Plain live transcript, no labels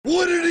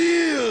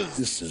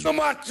This is the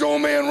Macho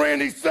Man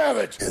Randy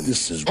Savage. And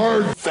this is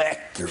Hard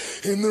Factor.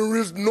 And there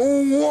is no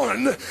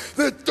one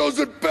that does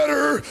it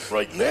better.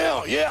 Right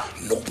now, yeah.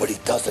 Nobody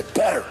does it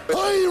better.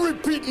 I ain't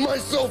repeating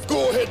myself.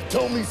 Go ahead,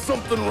 tell me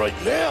something right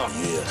now.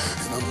 Yeah,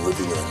 and I'm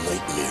living in a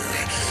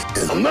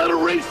nightmare. And I'm not a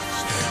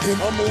racist.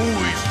 And I'm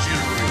always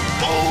cheering.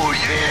 Oh,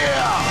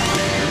 yeah!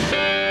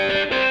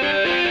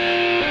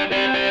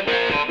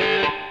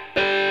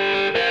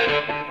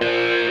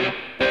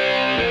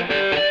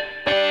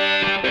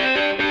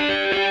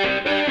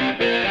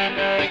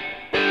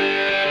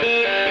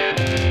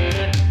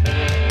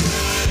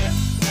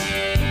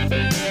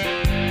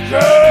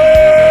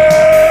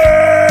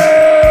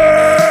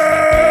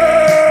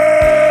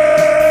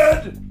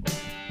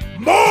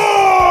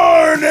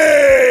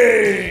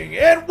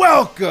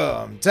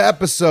 Welcome to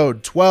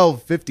episode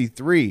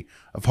 1253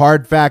 of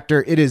Hard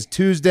Factor. It is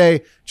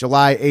Tuesday,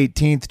 July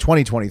 18th,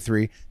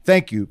 2023.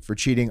 Thank you for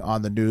cheating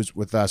on the news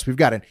with us. We've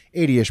got an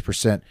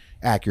 80-ish%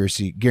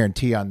 accuracy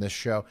guarantee on this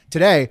show.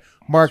 Today,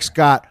 Mark's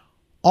got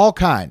all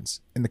kinds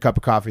in the cup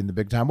of coffee in the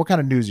big time. What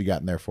kind of news you got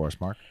in there for us,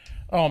 Mark?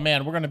 Oh,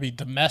 man, we're going to be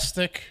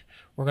domestic.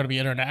 We're going to be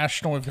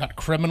international. We've got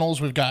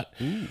criminals. We've got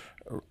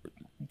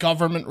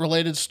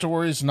government-related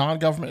stories,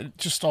 non-government,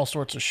 just all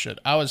sorts of shit.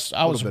 I was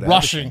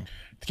rushing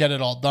to get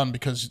it all done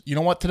because you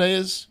know what today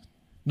is?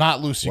 Not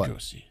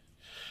loosey-goosey.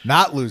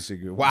 Not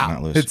loosey-goosey.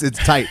 Wow. It's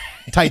tight.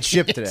 Tight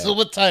ship today. It's a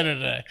little bit tighter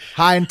today.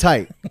 High and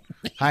tight.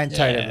 High and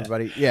tight,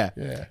 everybody. Yeah.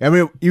 I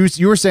mean,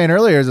 you were saying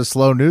earlier it's a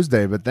slow news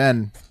day, but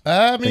then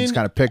things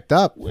kind of picked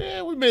up.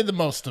 Yeah, we made the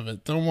most of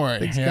it. Don't worry.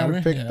 Things kind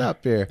of picked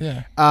up here.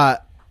 Yeah.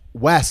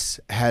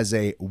 Wes has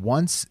a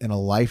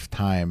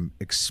once-in-a-lifetime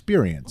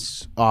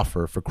experience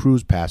offer for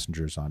cruise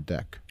passengers on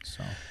deck.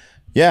 So,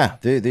 yeah,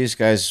 these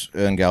guys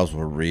and gals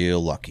were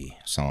real lucky,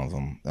 some of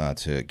them,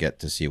 to get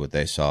to see what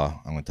they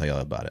saw. I'm going to tell you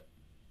all about it.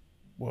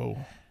 Whoa.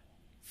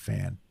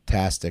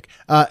 Fantastic.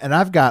 And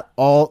I've got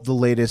all the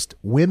latest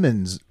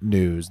women's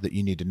news that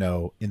you need to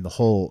know in the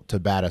hole to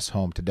bat us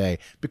home today,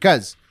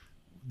 because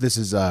this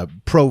is a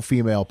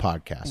pro-female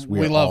podcast.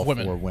 We love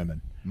women. For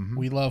women. Mm-hmm.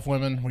 We love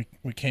women.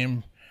 We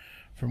came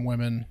from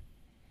women.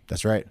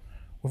 That's right.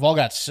 We've all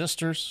got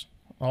sisters.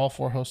 All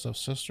four hosts have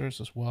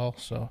sisters as well.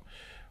 So,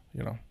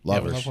 you know,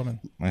 lovers. we love women.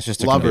 My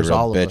sister can be a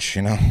real bitch,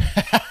 you know.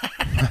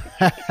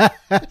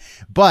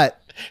 But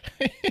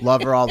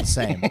love her all the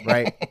same,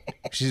 right?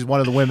 She's one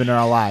of the women in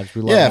our lives.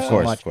 We love her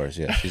so much. Of course,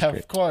 yeah. She's great.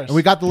 Of course. And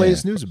we got the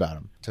latest news about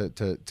them. I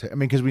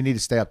mean, because we need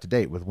to stay up to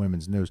date with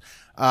women's news.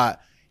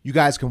 You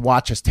guys can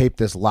watch us tape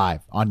this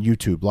live on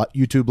YouTube.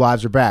 YouTube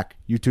lives are back.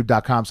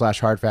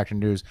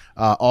 YouTube.com/HardFactorNews.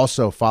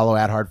 Also follow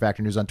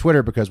 @HardFactorNews on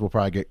Twitter, because we'll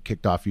probably get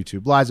kicked off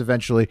YouTube lives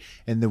eventually.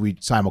 And then we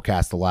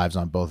simulcast the lives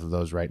on both of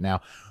those right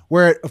now,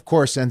 where it, of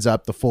course, ends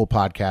up the full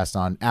podcast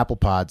on Apple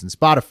Pods and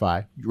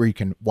Spotify, where you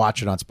can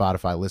watch it on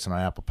Spotify, listen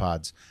on Apple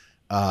Pods.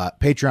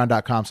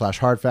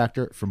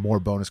 Patreon.com/HardFactor for more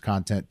bonus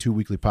content, 2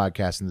 weekly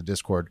podcasts in the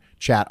Discord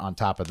chat on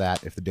top of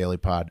that. If the daily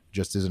pod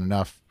just isn't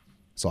enough,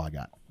 that's all I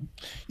got.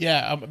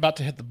 Yeah, I'm about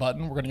to hit the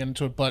button. We're going to get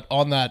into it. But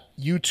on that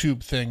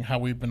YouTube thing, how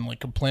we've been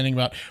like complaining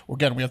about,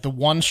 again, we have the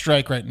one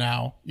strike right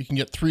now. You can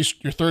get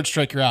your third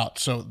strike, you're out.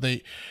 So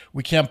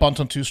we can't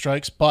bunt on 2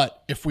 strikes.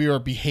 But if we are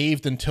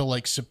behaved until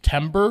like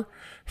September,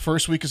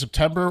 first week of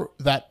September,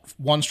 that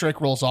one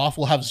strike rolls off,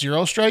 we'll have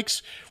 0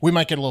 strikes. We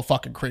might get a little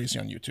fucking crazy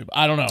on YouTube.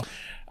 I don't know.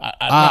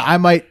 I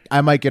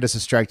might get us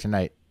a strike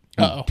tonight.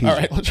 Uh-oh. All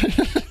right,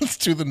 let's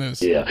do the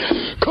news. Yeah.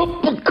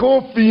 Cup of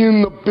coffee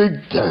in the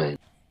big time.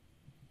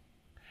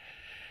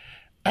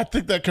 I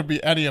think that could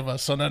be any of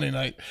us on any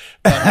night.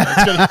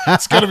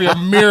 It's gonna be a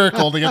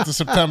miracle to get to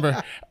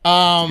September.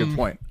 That's a good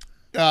point.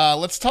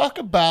 Let's talk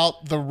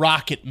about the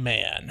Rocket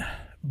Man,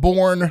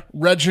 born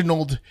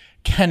Reginald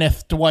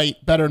Kenneth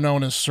Dwight, better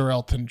known as Sir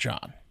Elton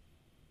John.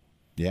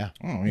 Yeah.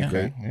 Oh,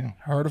 okay. Yeah.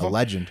 Heard of him? A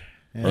legend.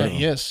 Yeah,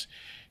 he is.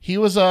 He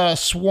was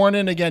sworn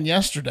in again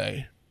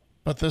yesterday,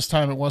 but this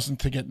time it wasn't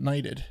to get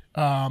knighted.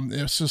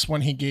 It was just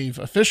when he gave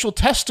official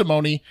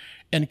testimony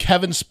in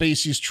Kevin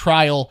Spacey's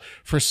trial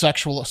for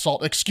sexual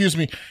assault. Excuse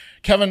me,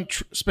 Kevin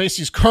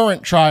Spacey's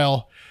current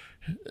trial,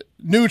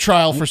 new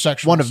trial for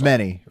sexual assault. One of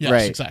many, yes,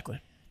 right? Exactly.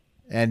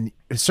 And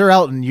Sir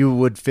Elton, you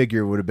would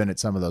figure, would have been at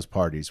some of those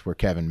parties where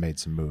Kevin made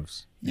some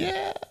moves.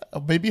 Yeah,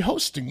 maybe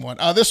hosting one.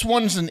 This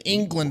one's in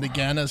England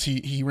again, as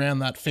he ran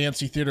that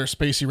fancy theater.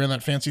 Spacey ran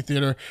that fancy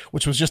theater,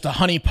 which was just a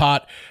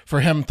honeypot for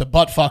him to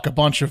butt fuck a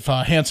bunch of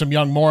handsome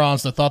young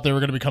morons that thought they were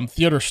going to become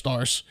theater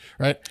stars,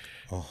 right?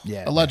 Oh,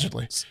 yeah,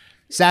 allegedly.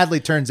 Sadly,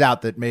 turns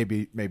out that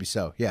maybe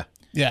so. Yeah,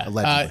 yeah.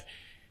 Allegedly,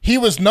 he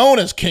was known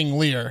as King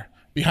Lear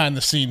behind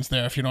the scenes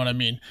there, if you know what I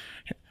mean.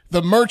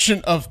 The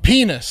merchant of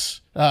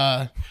penis,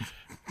 the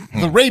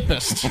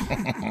rapist.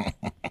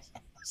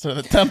 So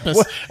the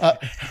Tempest.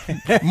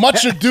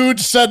 Much ado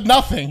said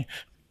nothing.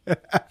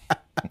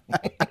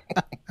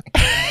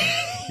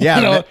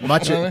 Yeah,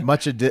 much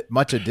it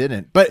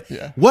didn't. But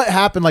what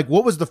happened? Like,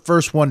 what was the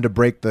first one to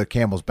break the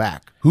camel's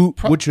back?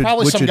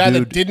 Probably some guy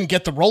that didn't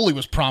get the role he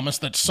was promised,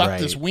 that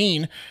sucked his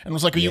ween and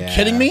was like, "Are you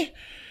kidding me?"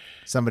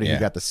 Somebody who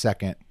got the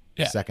second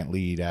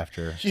lead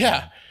after.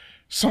 Yeah.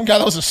 some guy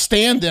that was a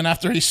stand-in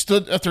after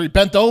he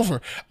bent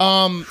over.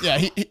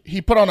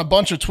 He put on a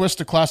bunch of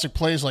Twisted classic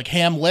plays like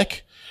Ham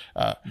Lick.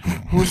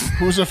 Who's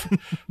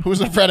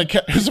afraid of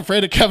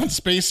Kevin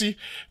Spacey?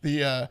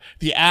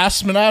 The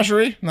Ass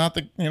Menagerie, not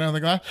the the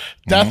guy.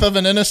 Death of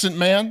an Innocent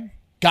Man.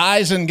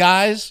 Guys and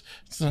Guys.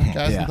 That's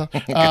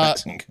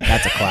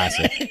a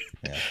classic.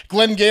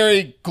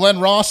 Yeah. Glenn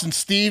Ross, and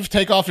Steve,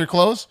 Take Off Your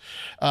Clothes.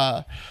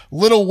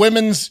 Little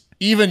Women's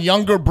Even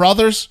Younger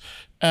Brothers.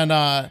 And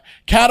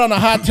Cat on a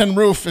Hot Tin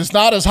Roof is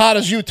not as hot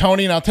as you,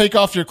 Tony. Now take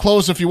off your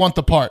clothes if you want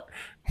the part.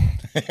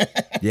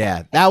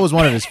 Yeah, that was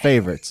one of his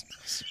favorites.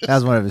 That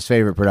was one of his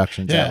favorite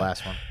productions, that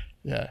last one.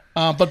 Yeah.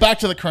 But back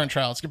to the current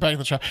trial. Let's get back to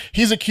the trial.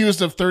 He's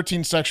accused of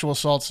 13 sexual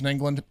assaults in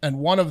England, and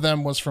one of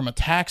them was from a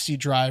taxi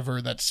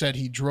driver that said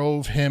he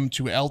drove him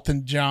to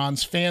Elton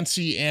John's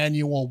fancy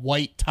annual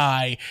white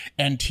tie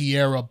and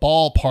tiara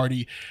ball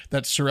party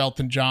that Sir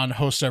Elton John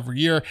hosts every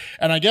year.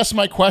 And I guess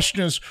my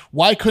question is,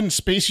 why couldn't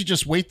Spacey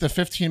just wait the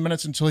 15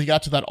 minutes until he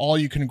got to that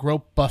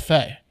all-you-can-grope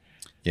buffet?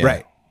 Yeah.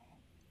 Right.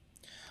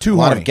 A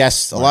lot of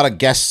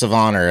guests of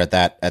honor at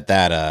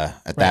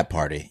that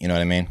party. You know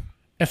what I mean?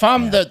 If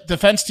I'm the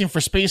defense team for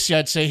Spacey,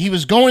 I'd say he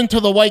was going to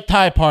the white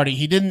tie party.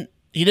 He didn't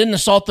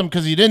assault them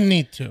because he didn't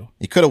need to.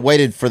 He could have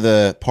waited for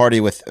the party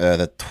with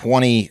the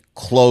 20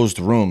 closed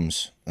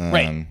rooms.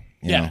 Right.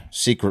 You know,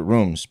 secret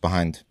rooms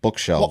behind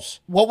bookshelves.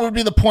 What would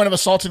be the point of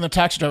assaulting the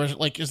taxi driver?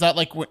 Like, is that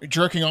like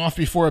jerking off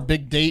before a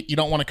big date? You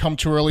don't want to come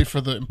too early for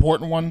the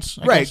important ones?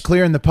 I guess?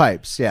 Clearing the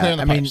pipes. Yeah. Clearing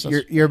the pipes,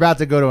 you're about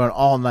to go to an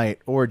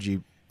all-night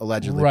orgy,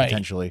 allegedly,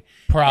 potentially.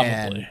 Probably.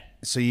 And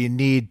so you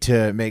need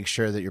to make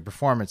sure that your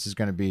performance is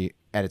going to be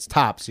at its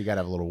top. So you got to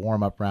have a little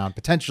warm-up round,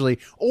 potentially.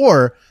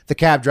 Or the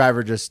cab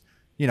driver just,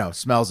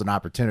 smells an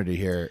opportunity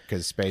here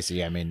because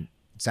Spacey,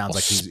 sounds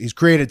like he's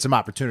created some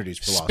opportunities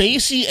for lawsuits.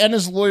 Spacey and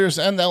his lawyers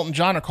and Elton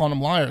John are calling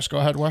him liars. Go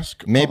ahead, Wes.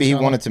 Maybe he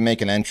wanted to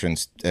make an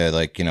entrance, have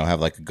like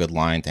a good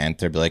line to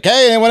enter. Be like,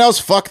 hey, anyone else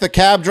fuck the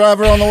cab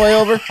driver on the way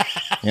over?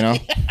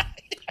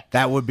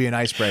 That would be an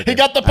icebreaker. He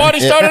got the party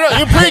started.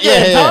 You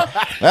pregame,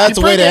 huh? That's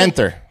a way to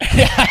enter.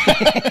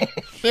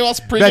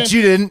 Bet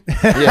you didn't.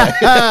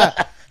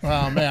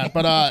 Oh, man.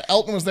 But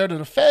Elton was there to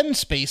defend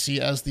Spacey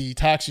as the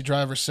taxi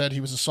driver said he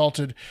was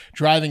assaulted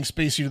driving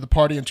Spacey to the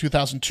party in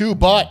 2002.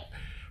 But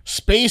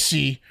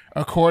Spacey,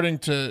 according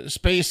to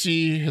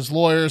Spacey, his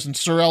lawyers, and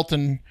Sir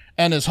Elton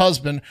and his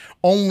husband,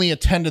 only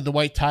attended the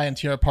white tie and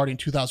tiara party in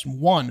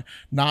 2001,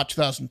 not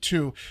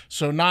 2002.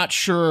 So not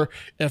sure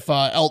if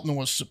Elton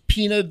was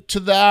subpoenaed to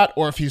that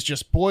or if he's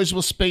just boys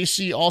with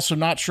Spacey. Also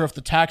not sure if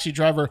the taxi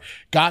driver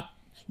got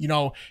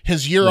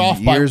his year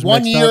off by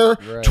 1 year,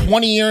 right.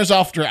 20 years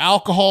after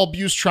alcohol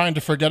abuse, trying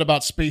to forget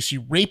about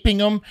Spacey raping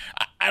him.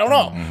 I don't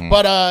know. Mm-hmm.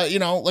 But,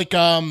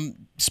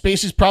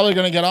 Spacey's probably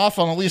going to get off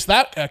on at least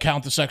that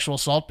account of sexual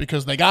assault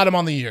because they got him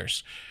on the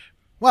years.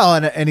 Well,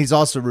 and he's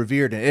also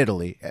revered in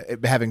Italy,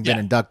 having been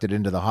inducted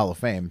into the Hall of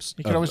Fame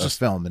of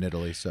film in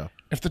Italy. So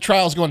if the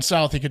trial's going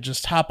south, he could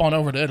just hop on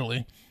over to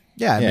Italy.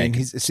 Yeah,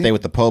 he's stay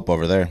with the Pope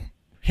over there.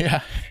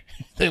 Yeah.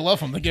 They love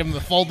him. They gave him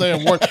the full day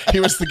award. He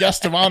was the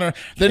guest of honor.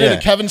 They did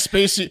a Kevin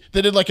Spacey.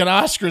 They did like an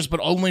Oscars,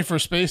 but only for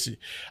Spacey.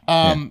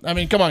 Come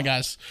on,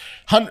 guys.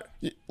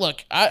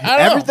 Look, I don't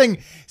everything know.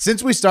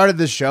 Since we started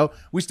this show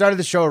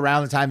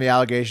around the time the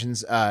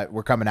allegations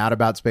were coming out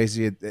about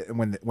Spacey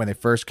when they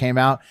first came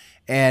out,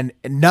 and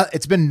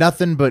it's been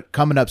nothing but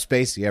coming up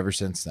Spacey ever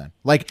since then.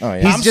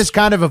 He's just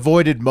kind of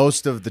avoided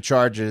most of the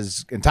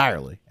charges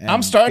entirely.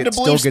 I'm starting to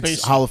believe still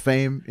gets Spacey. Hall of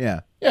Fame.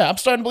 Yeah. Yeah, I'm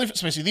starting to believe it,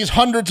 Spacey. These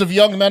hundreds of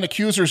young men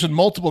accusers in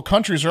multiple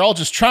countries are all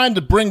just trying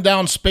to bring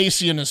down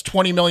Spacey and his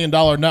 $20 million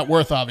net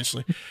worth,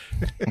 obviously.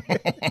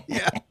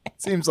 Yeah,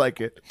 seems like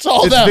it. It's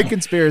all them. A big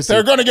conspiracy.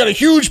 They're going to get a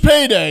huge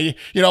payday.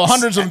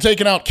 Hundreds of them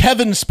taking out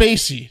Kevin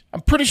Spacey. I'm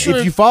pretty sure.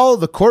 If you follow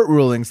the court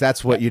rulings,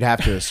 that's what you'd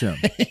have to assume.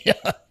 Yeah.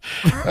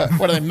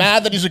 What, are they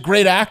mad that he's a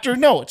great actor?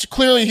 No, it's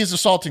clearly he's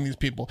assaulting these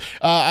people.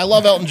 I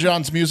love Elton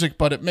John's music,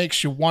 but it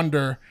makes you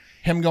wonder,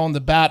 him going to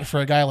bat for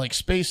a guy like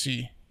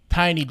Spacey,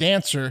 Tiny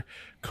Dancer,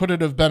 could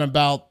it have been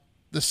about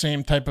the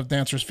same type of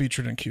dancers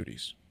featured in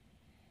Cuties?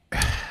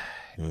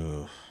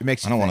 It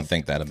makes. I don't want to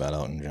think that about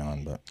Elton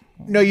John, but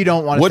no, you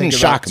don't want to. Wouldn't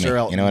think shock about me. Sir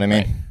Elton. You know what I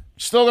mean? Right.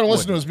 Still going to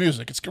listen to his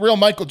music. It's a real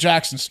Michael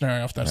Jackson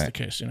scenario if that's the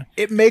case.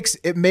 It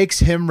makes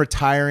him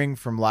retiring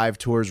from live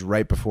tours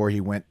right before he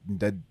went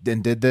and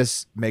did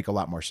this make a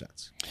lot more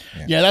sense.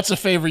 Yeah, that's a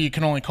favor you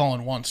can only call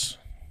in once.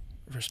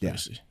 For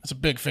Spacey. Yeah. That's a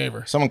big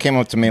favor. Someone came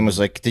up to me and was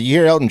like, "Did you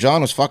hear Elton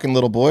John was fucking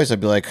little boys?" I'd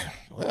be like,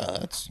 "Well,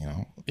 that's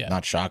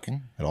not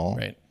shocking at all."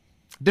 Right.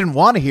 Didn't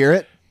want to hear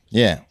it.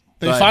 Yeah.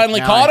 They finally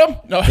caught him?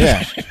 No.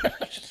 Yeah.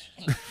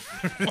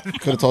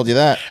 Could have told you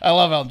that. I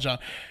love Elton John.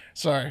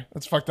 Sorry,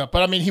 that's fucked up.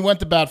 But he went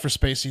to bat for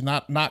Spacey.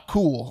 Not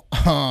cool.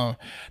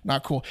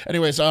 Not cool.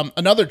 Anyways,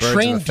 another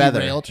train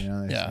derailed.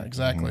 Yeah,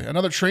 exactly. Mm-hmm.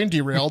 Another train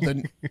derailed,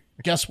 and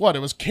guess what?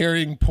 It was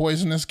carrying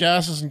poisonous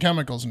gases and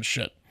chemicals and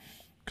shit.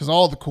 Because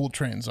all the cool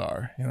trains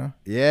are,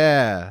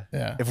 Yeah.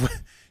 Yeah.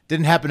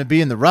 Didn't happen to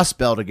be in the Rust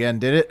Belt again,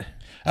 did it?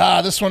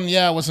 This one,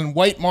 was in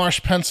White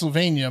Marsh,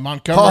 Pennsylvania,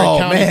 Montgomery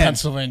County,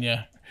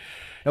 Pennsylvania.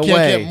 No Can't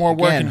way. get more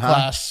Again, working huh?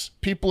 class.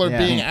 People are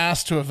being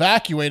asked to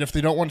evacuate if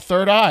they don't want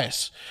third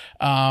eyes.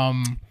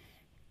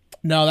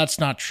 No, that's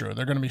not true.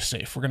 They're going to be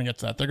safe. We're going to get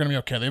to that. They're going to be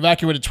okay. They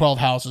evacuated 12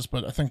 houses,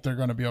 but I think they're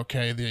going to be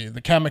okay.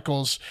 The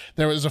chemicals.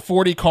 There was a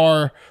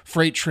 40-car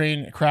freight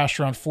train crashed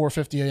around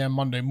 4:50 a.m.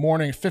 Monday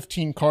morning.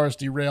 15 cars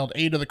derailed.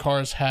 8 of the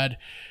cars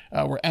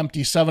were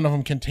empty. 7 of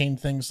them contained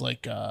things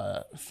like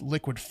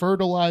liquid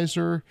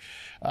fertilizer,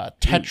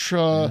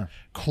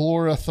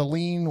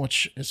 tetrachloroethylene,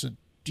 which is a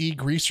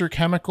degreaser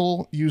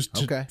chemical used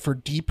for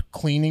deep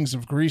cleanings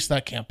of grease.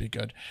 That can't be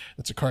good.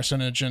 It's a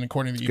carcinogen,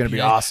 according to the EPA. It's going to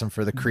be awesome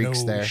for the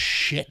creeks there.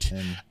 Shit.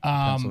 in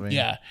Pennsylvania.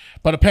 Yeah.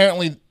 But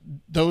apparently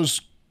those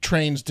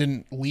trains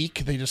didn't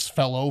leak. They just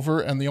fell over.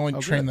 And the only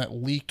train that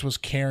leaked was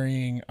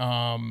carrying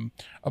a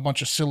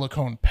bunch of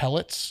silicone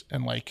pellets,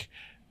 and like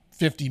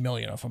 50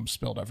 million of them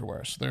spilled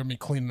everywhere. So they're going to be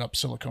cleaning up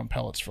silicone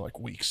pellets for like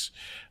weeks.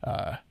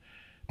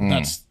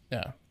 That's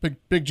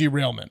big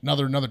derailment.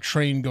 Another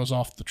train goes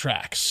off the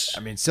tracks. I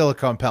mean,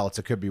 silicone pellets,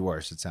 it could be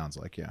worse, it sounds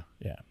like, yeah.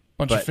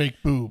 Bunch of fake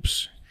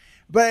boobs.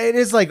 But it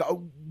is like,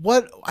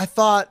 what I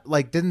thought,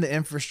 like, didn't the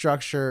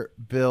infrastructure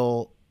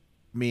bill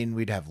mean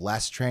we'd have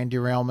less train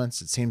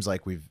derailments? It seems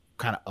like we've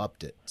kind of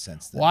upped it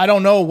since then. Well, I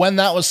don't know when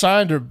that was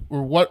signed or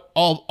what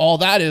all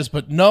that is,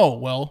 but no,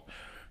 Will.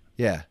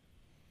 Yeah.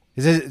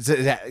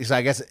 So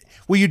I guess,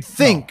 well, you'd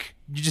think,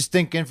 you just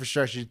think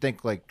infrastructure, you'd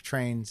think like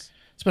trains.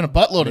 It's been a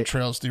buttload of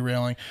trails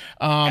derailing.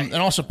 And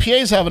also,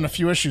 PA's having a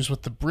few issues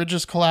with the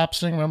bridges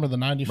collapsing. Remember the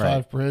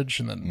 95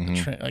 bridge? And then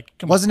the train. Like,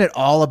 Wasn't it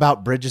all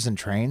about bridges and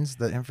trains,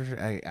 the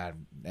infrastructure,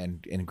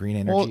 and green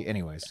energy? Well,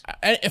 anyways.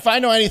 If I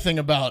know anything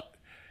about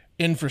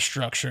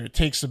infrastructure, it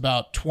takes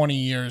about 20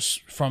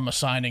 years from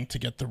assigning to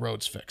get the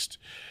roads fixed.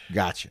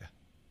 Gotcha.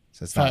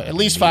 So it's At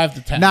least 5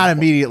 to 10. Not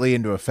immediately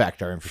into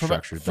effect, our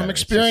infrastructure. From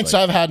experience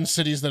I've had in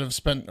cities that have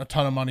spent a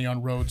ton of money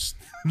on roads,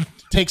 it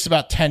takes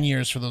about 10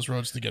 years for those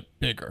roads to get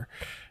bigger.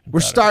 We're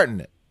starting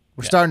it.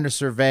 We're starting to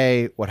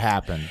survey what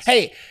happens.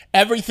 Hey,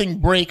 everything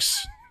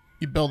breaks,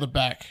 you build it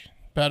back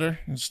better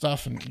and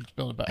stuff, and you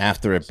build it back.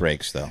 After it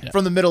breaks, though. Yeah.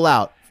 From the middle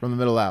out. From the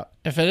middle out.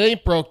 If it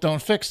ain't broke,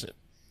 don't fix it.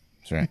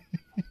 That's right.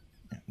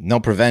 No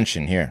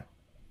prevention here.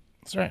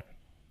 That's right.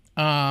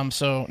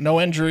 So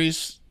no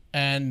injuries,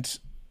 and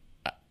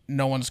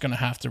no one's going to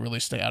have to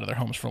really stay out of their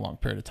homes for a long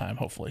period of time,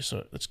 hopefully.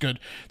 So it's good.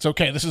 It's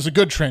okay. This is a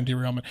good train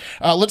derailment.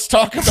 Let's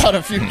talk about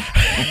a few.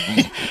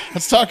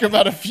 Let's talk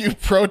about a few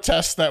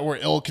protests that were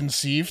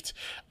ill-conceived.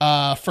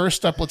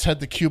 First up, let's head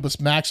to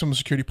Cuba's maximum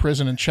security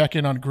prison and check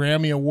in on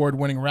Grammy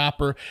Award-winning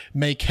rapper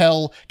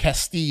Mikel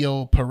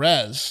Castillo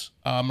Perez.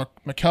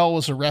 Mikel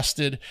was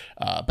arrested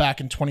back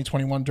in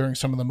 2021 during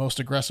some of the most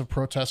aggressive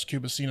protests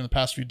Cuba's seen in the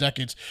past few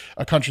decades,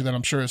 a country that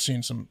I'm sure has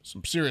seen some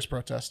serious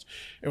protests.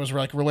 It was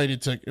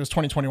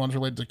 2021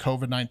 related to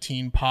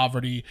COVID-19,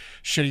 poverty,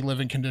 shitty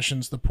living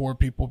conditions, the poor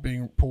people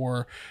being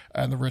poor,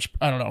 and the rich.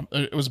 I don't know.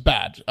 It was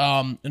bad.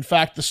 In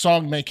fact, the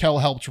song Mikel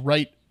helped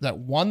write that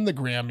won the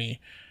Grammy,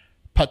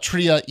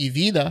 Patria y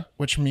Vida,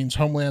 which means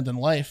homeland and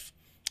life,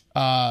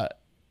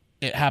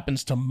 it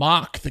happens to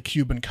mock the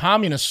Cuban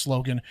communist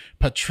slogan,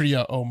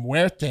 Patria o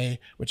Muerte,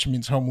 which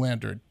means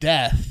homeland or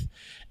death.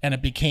 And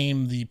it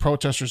became the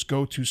protesters'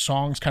 go-to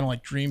songs, kind of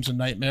like Dreams and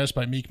Nightmares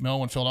by Meek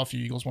Mill when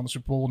Philadelphia Eagles won the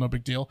Super Bowl. No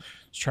big deal.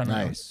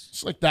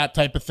 It's like that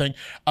type of thing.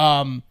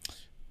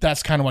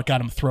 That's kind of what got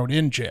him thrown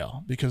in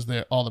jail, because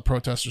all the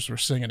protesters were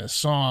singing his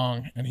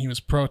song and he was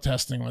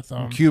protesting with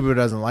them. Cuba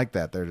doesn't like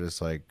that. They're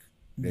just like,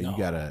 you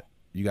gotta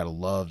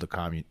love the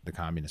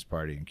Communist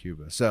Party in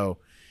Cuba. So,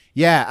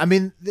 yeah, I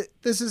mean,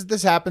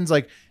 this happens.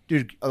 Like,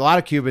 dude, a lot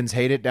of Cubans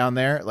hate it down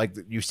there. Like,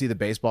 you see the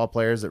baseball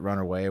players that run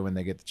away when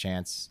they get the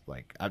chance.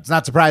 Like, it's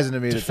not surprising to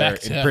me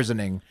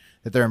that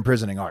they're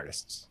imprisoning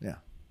artists. Yeah.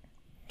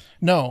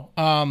 No,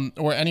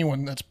 or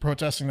anyone that's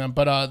protesting them.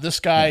 But this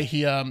guy,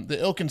 the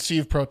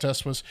ill-conceived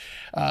protest was,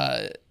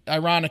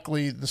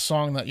 ironically, the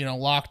song that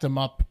locked him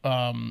up.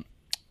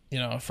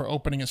 For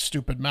opening his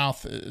stupid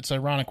mouth. It's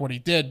ironic what he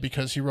did,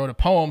 because he wrote a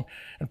poem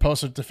and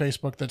posted it to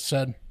Facebook that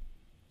said,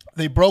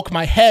 "They broke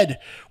my head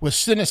with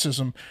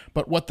cynicism,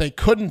 but what they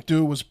couldn't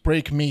do was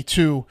break me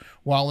too.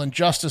 While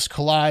injustice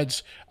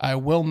collides, I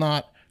will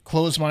not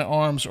close my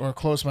arms or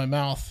close my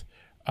mouth.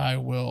 I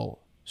will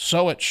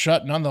sew it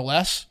shut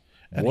nonetheless."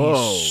 And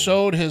he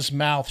sewed his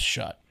mouth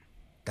shut.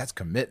 That's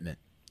commitment.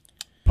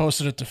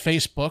 Posted it to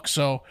Facebook.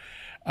 So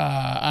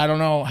I don't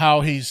know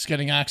how he's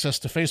getting access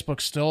to Facebook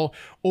still,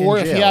 or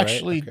if he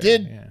actually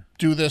did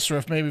do this, or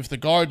if the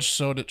guards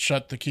sewed it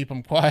shut to keep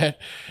him quiet.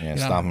 Yeah,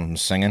 stop him from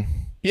singing.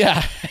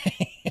 Yeah.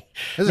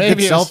 This is a good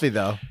selfie,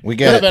 though. We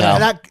get it, pal.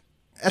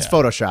 That's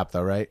Photoshop,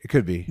 though, right? It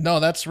could be. No,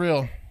 that's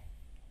real.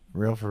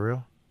 Real for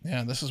real?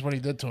 Yeah, this is what he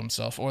did to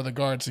himself, or the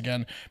guards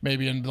again,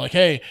 maybe, and be like,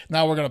 "Hey,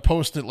 now we're gonna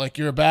post it like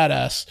you're a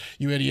badass,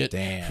 you idiot."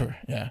 Damn.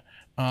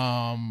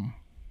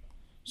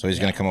 So he's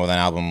gonna come up with an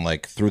album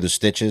like Through the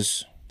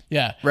Stitches.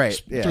 Yeah, right.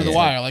 Through the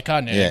wire, like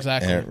Kanye. Yeah,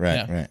 exactly.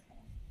 Right.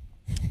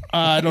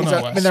 I don't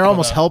know. I mean, they're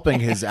almost helping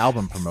his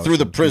album promotion through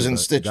the prison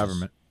stitches.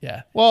 Government.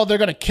 Yeah. Well, they're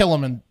gonna kill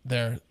him in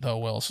there, though,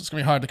 Will. So it's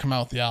gonna be hard to come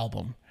out with the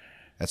album.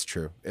 That's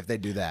true. If they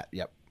do that,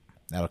 yep.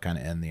 That'll kind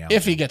of end the album.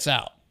 If he gets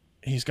out,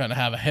 he's going to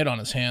have a hit on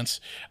his hands.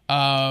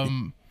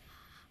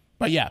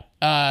 But yeah,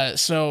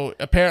 so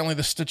apparently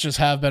the stitches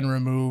have been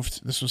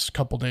removed. This was a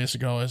couple days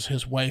ago, as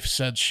his wife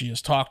said she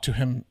has talked to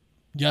him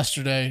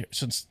yesterday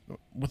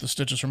with the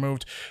stitches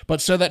removed, but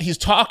said that he's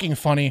talking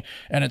funny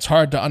and it's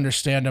hard to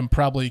understand him,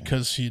 probably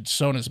because he'd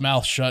sewn his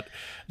mouth shut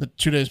the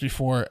 2 days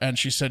before. And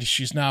she said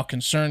she's now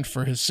concerned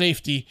for his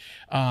safety,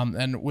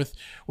 and with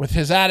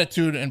his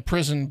attitude in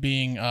prison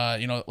being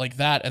like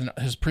that, and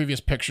his previous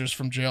pictures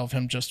from jail of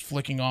him just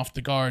flicking off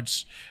the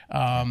guards,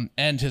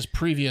 and his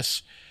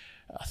previous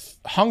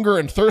hunger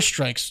and thirst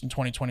strikes in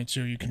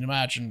 2022, you can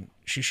imagine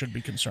she should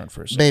be concerned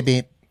for herself.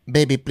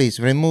 Baby, please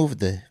remove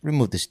the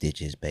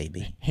stitches,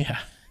 baby. Yeah.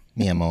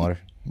 Mi amor,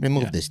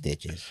 remove the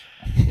stitches.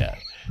 Yeah.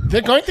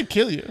 They're going to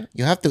kill you.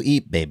 You have to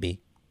eat,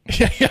 baby.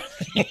 Yeah.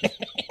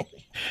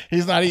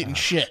 He's not eating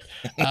shit.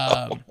 You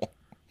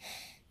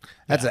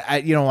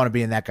don't want to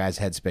be in that guy's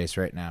headspace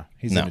right now.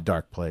 He's in a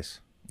dark place.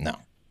 No.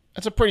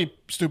 That's a pretty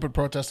stupid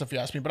protest if you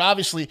ask me. But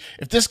obviously,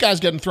 if this guy's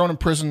getting thrown in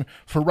prison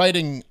for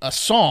writing a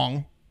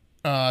song,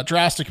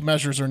 drastic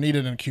measures are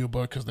needed in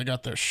Cuba because they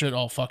got their shit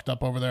all fucked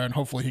up over there, and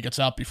hopefully he gets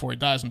out before he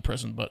dies in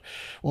prison. But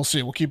we'll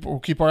see. We'll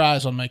keep our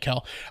eyes on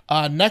Michael.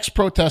 Next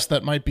protest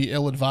that might be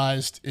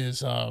ill-advised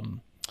is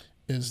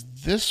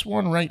this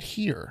one right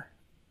here,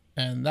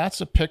 and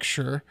that's a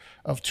picture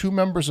of two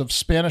members of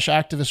Spanish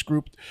activist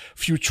group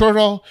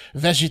Futuro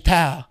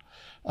Vegetal.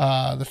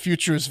 The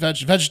future is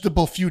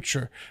vegetable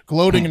future,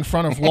 gloating in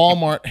front of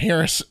Walmart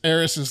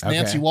Harris's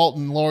Nancy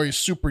Walton Laurie's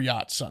super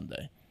yacht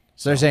Sunday.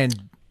 So they're saying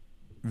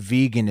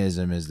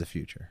veganism is the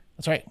future.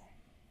 That's right.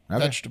 Okay.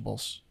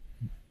 Vegetables.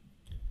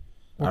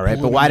 All right,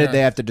 but why did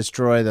they have to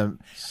destroy the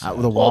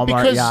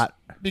Walmart yacht?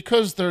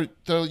 Because the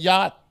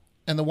yacht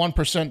and the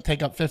 1%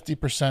 take up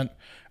 50%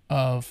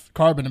 of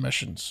carbon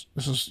emissions.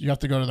 You have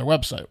to go to their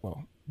website.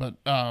 But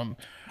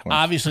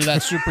obviously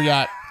that super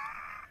yacht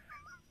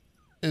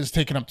is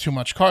taking up too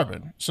much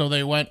carbon. So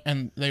they went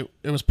and it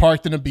was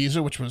parked in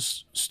Ibiza, which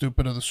was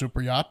stupid of the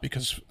super yacht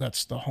because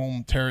that's the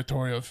home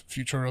territory of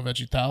Futuro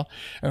Vegetal.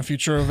 And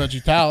Futuro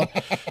Vegetal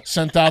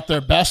sent out their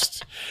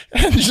best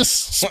and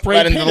just spray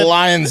right into the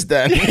lion's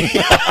den.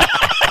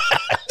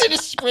 They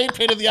just spray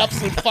painted the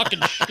absolute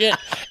fucking shit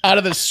out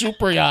of this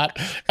super yacht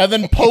and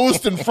then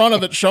posed in front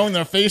of it showing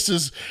their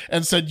faces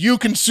and said, "You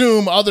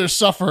consume, others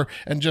suffer,"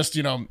 and just,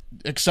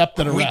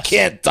 accepted arrest. We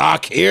can't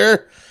dock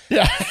here.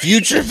 Yeah.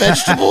 Future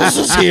Vegetables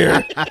is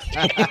here.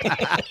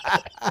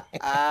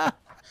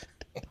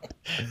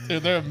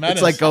 Dude, they're a menace.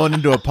 It's like going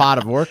into a pot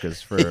of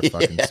orcas for a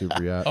fucking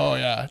super yacht. Oh,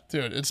 yeah.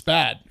 Dude, it's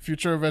bad.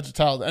 Futuro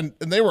Vegetal. And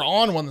they were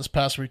on one this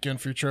past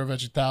weekend, Futuro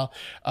Vegetal,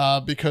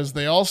 because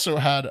they also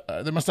had,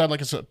 they must have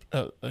like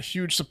a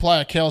huge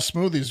supply of kale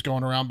smoothies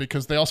going around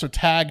because they also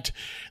tagged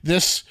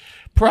this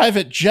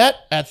private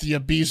jet at the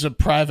Ibiza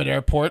private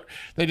airport.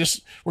 They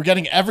just were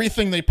getting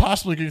everything they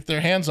possibly could get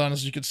their hands on,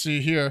 as you can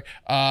see here.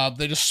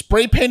 They just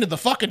spray painted the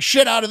fucking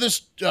shit out of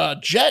this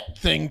jet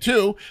thing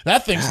too.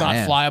 That thing's not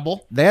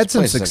flyable. They had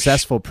some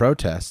successful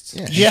protests.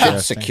 Yeah.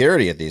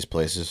 Security at these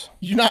places.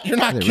 You're not They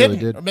kidding. really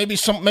did. Or maybe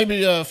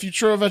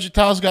Futuro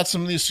Vegetal's got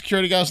some of these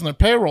security guys on their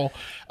payroll.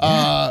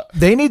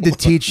 They need to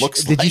teach.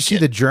 Did you see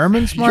the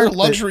Germans? Your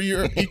luxury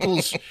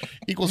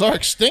equals our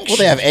extinction. Well,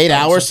 they have 8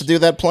 hours to do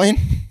that plane.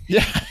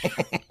 Yeah.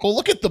 Well,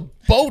 look at the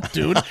boat,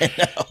 dude. I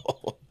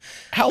know.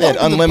 How They long had did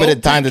the unlimited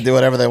boat time take? to do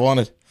whatever they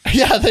wanted.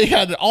 Yeah, they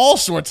had all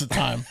sorts of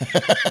time.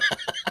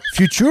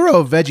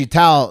 Futuro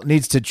Vegetal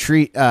needs to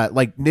treat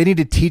they need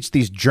to teach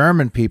these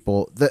German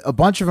people. A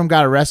bunch of them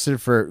got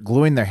arrested for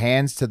gluing their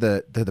hands to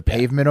the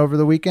pavement over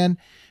the weekend,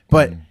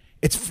 but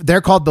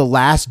they're called the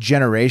Last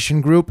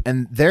Generation Group,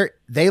 and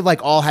they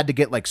like all had to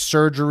get like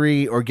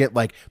surgery or get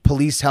like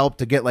police help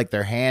to get like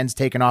their hands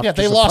taken off. Yeah,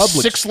 they just a lost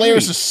public 6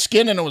 layers of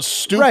skin, and it was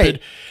stupid.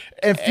 Right.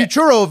 And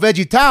Futuro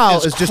Vegetal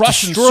It's is just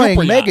crushing destroying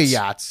super mega yachts.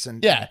 yachts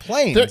and Yeah,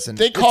 planes.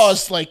 They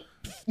caused like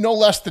no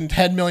less than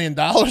 $10 million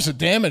of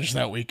damage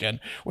that weekend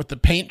with the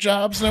paint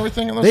jobs and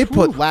everything. And they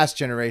put Last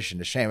Generation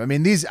to shame. I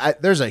mean,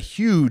 there's a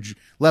huge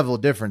level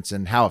of difference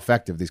in how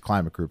effective these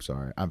climate groups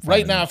are.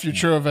 Right now,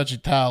 Futuro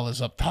Vegetal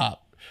is up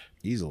top.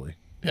 Easily.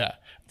 Yeah.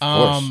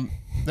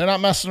 They're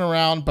not messing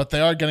around, but they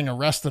are getting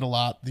arrested a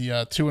lot.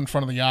 The two in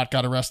front of the yacht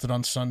got arrested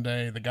on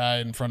Sunday. The guy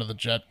in front of the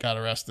jet got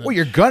arrested. Well,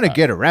 you're gonna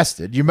get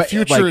arrested. You might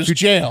Future is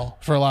jail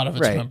for a lot of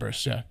its Right.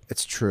 members. Yeah,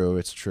 It's true.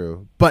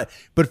 But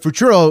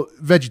Futuro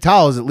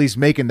Vegetal is at least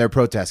making their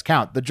protest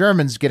count. The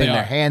Germans getting They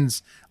their are.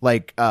 hands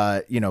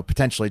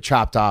potentially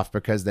chopped off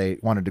because they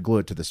wanted to glue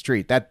it to the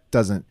street. That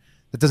doesn't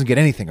get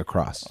anything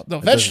across. the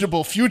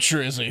vegetable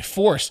future is a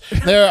force.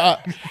 They're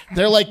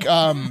like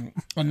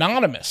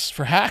anonymous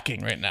for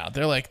hacking right now.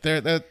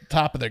 They're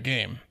top of their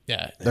game.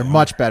 Yeah, They're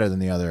much better than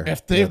the other.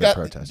 if they've the other got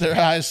protesters. their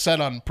eyes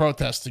set on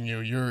protesting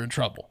you, you're in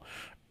trouble.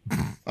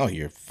 Oh,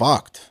 you're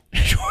fucked.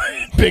 You're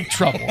in big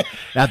trouble.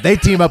 Now if they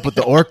team up with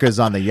the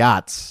orcas on the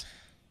yachts.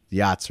 The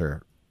yachts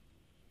are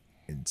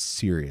in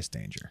serious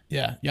danger.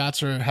 Yeah,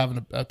 yachts are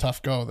having a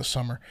tough go this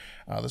summer,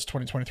 this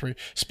 2023.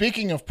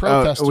 Speaking of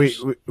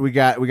protesters, we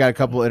got a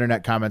couple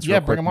internet comments. Yeah,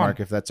 real bring quick, them on. Mark,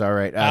 if that's all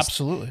right.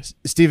 Absolutely.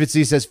 Steven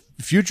C says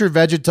Future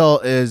Vegetal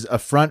is a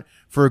front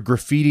for a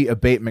graffiti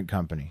abatement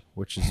company,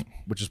 which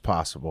is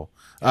possible.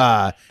 They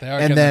are and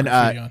getting then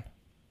graffiti on.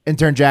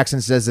 Intern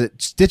Jackson says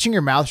that stitching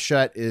your mouth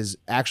shut is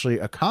actually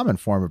a common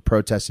form of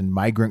protest in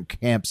migrant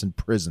camps and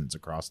prisons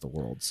across the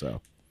world.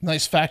 So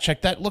Nice fact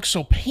check. That looks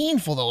so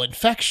painful though.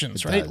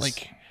 Infections, right? does.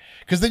 Like,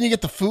 because then you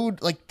get the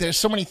food. Like, there's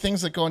so many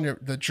things that go in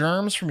the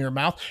germs from your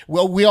mouth.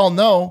 Well, we all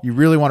know you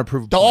really want to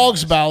prove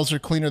dogs' mouths are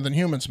cleaner than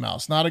humans'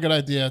 mouths. Not a good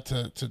idea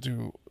to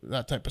do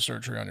that type of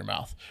surgery on your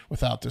mouth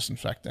without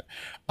disinfectant.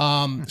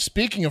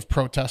 Speaking of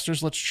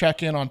protesters, let's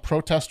check in on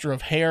protester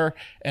of hair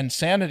and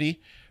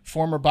sanity,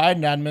 former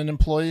Biden admin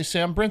employee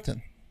Sam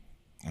Brinton.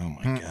 Oh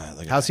my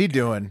God! How's he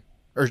doing?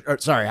 Or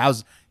sorry,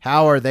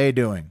 how are they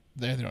doing?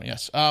 They're doing,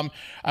 yes.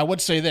 I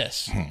would say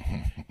this: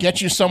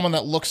 get you someone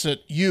that looks at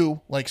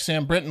you like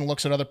Sam Brinton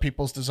looks at other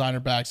people's designer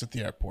bags at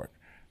the airport.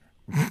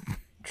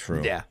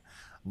 True. Yeah,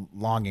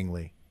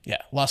 longingly. Yeah,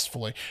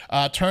 lustfully.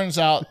 Turns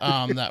out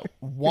that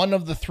one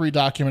of the 3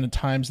 documented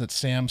times that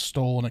Sam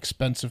stole an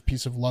expensive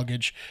piece of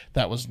luggage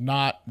that was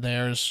not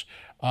theirs,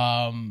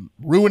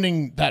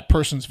 ruining that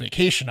person's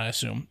vacation, I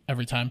assume,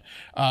 every time,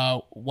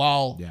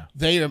 while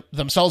they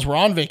themselves were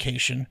on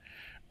vacation,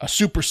 a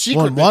super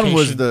secret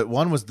vacation.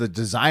 One was the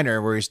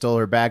designer where he stole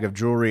her bag of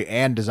jewelry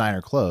and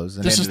designer clothes.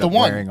 And This is the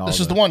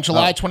one.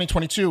 July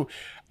 2022.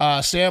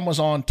 Sam was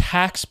on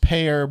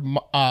taxpayer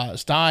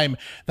dime.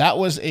 That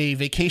was a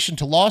vacation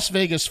to Las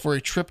Vegas for a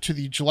trip to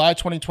the July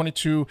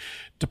 2022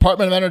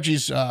 Department of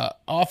Energy's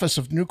Office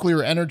of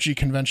Nuclear Energy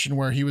Convention,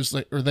 where he was,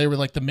 they were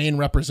like the main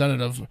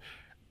representative,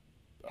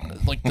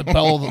 like the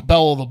belle of the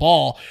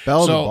ball.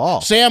 Belle of the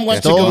ball. Sam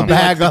went to go be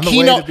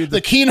like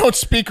the keynote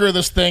speaker of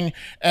this thing,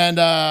 and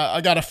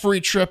I got a free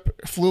trip,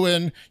 flew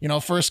in,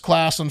 first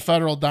class on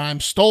federal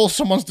dime, stole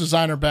someone's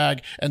designer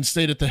bag, and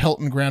stayed at the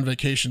Hilton Grand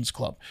Vacations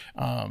Club.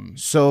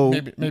 So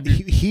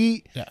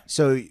maybe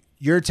So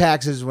your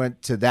taxes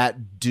went to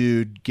that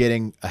dude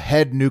getting a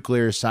head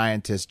nuclear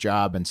scientist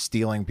job and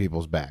stealing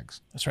people's bags.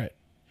 That's right.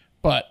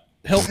 But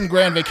Hilton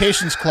Grand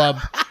Vacations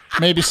Club.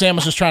 Maybe Sam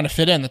was just trying to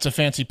fit in. That's a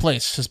fancy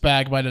place. His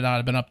bag might have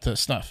not been up to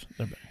snuff.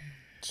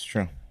 It's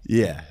true.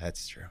 Yeah,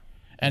 that's true.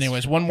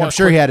 Anyways, one more. I'm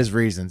sure he had his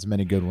reasons,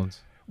 many good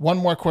ones. One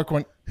more quick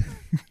one.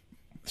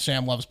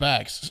 Sam loves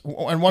bags.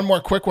 And one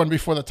more quick one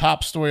before the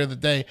top story of the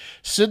day.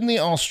 Sydney,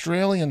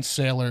 Australian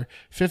sailor,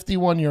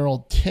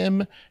 51-year-old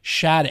Tim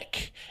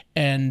Shattuck,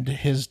 and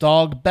his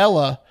dog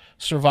Bella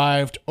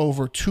survived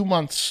over 2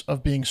 months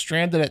of being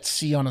stranded at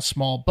sea on a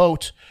small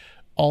boat,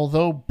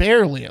 although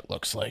barely, it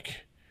looks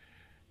like.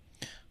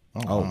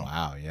 Oh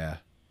wow, yeah.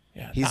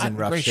 He's not in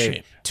rough great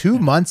shape. 2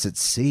 months at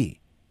sea.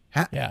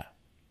 Yeah.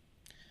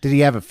 Did he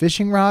have a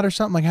fishing rod or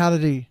something? Like, how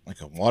did he? Like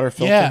a water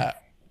filter? Yeah.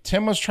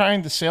 Tim was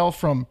trying to sail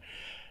from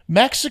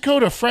Mexico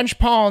to French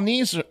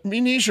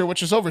Polynesia,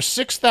 which is over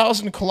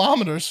 6,000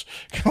 kilometers.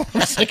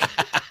 It's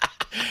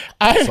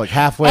like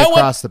halfway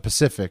across the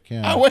Pacific.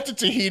 Yeah. I went to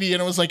Tahiti,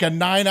 and it was like a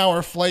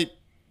 9-hour flight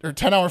or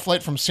 10-hour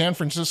flight from San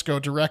Francisco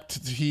direct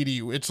to Tahiti.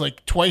 It's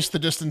like twice the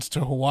distance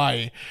to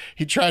Hawaii.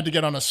 He tried to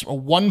get on a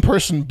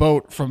one-person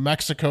boat from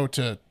Mexico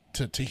to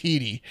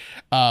Tahiti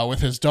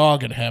with his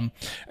dog and him.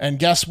 And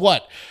guess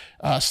what?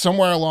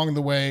 Somewhere along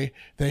the way,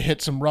 they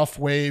hit some rough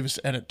waves,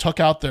 and it took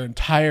out their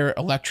entire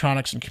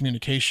electronics and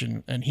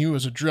communication. And he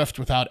was adrift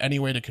without any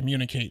way to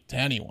communicate to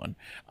anyone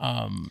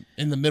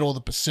in the middle of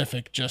the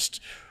Pacific, just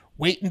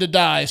waiting to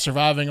die,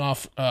 surviving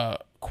off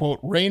quote,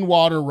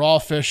 rainwater, raw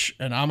fish,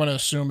 and I'm going to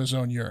assume his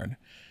own urine.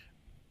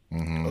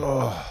 Mm-hmm.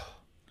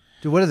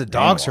 Dude, what did the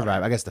dog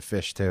survive? I guess the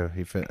fish, too.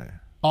 He fit.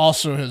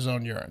 Also his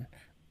own urine.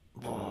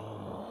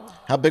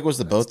 How big was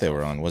the boat they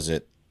were on? Was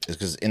it...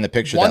 Because in the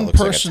picture, that looks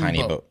like a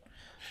tiny boat.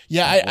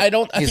 Yeah, I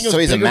think it was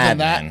bigger than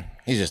that. Man.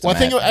 He's just I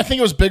think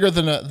it was bigger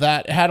than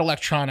that. It had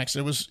electronics.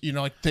 It was,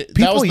 people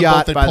that was the yacht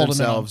boat they by pulled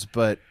themselves,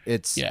 but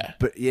it's... Yeah.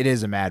 But it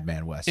is a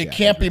Madman West. It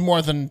can't be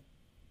more than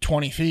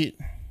 20 feet.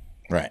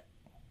 Right.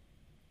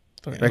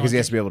 Because he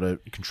has to be able to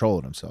control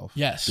it himself.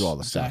 Yes, do all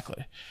the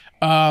exactly.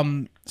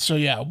 So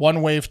yeah,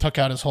 one wave took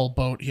out his whole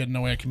boat. He had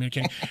no way of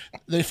communicating.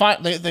 They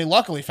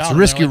luckily found him. It's a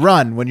risky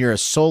run when you're a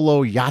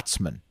solo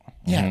yachtsman.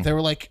 Yeah, they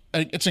were like,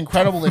 it's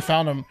incredible they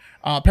found him.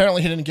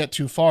 Apparently, he didn't get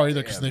too far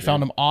either because they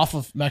found him off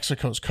of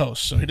Mexico's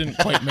coast, so he didn't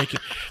quite make it.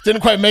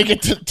 Didn't quite make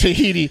it to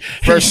Tahiti.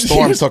 First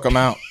storm took him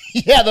out.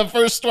 Yeah, the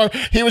first storm.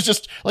 He was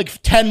just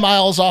like 10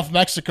 miles off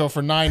Mexico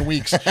for 9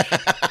 weeks. Oh,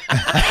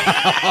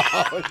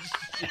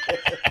 shit.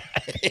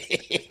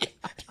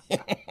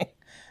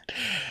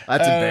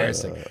 That's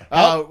embarrassing.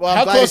 Well,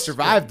 I'm glad he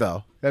survived,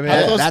 though. I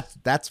mean,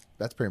 that's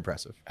pretty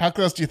impressive. How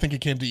close do you think he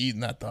came to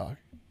eating that dog?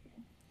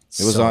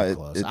 It was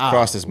it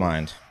crossed his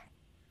mind.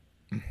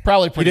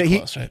 Probably pretty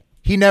close, right?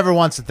 He never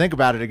wants to think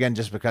about it again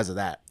just because of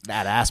that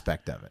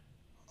aspect of it.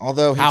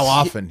 Although how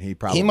often he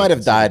might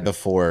have died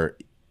before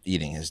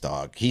eating his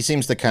dog. He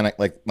seems the kind of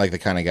like the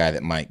kind of guy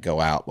that might go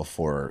out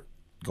before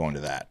going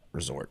to that.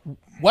 resort.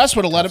 Wes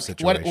would have let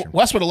situation. it.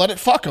 Wes would have let it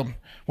fuck him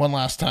one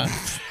last time.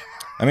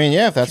 I mean,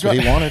 yeah, if that's what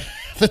he wanted.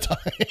 The time.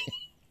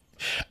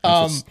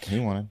 That's what he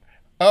wanted.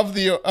 Of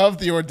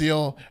the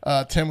ordeal,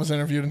 Tim was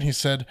interviewed and he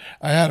said,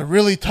 "I had a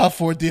really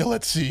tough ordeal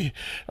at sea."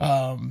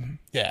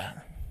 Yeah.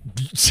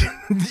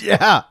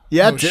 yeah,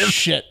 No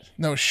Tim.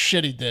 No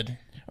shit he did.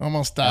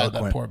 Almost died,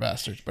 Eloquent. that poor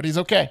bastard. But he's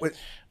okay.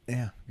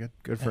 Yeah,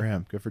 good for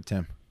him. Good for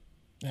Tim.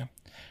 Yeah.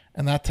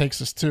 And that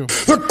takes us to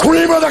The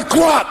cream of the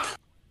crop!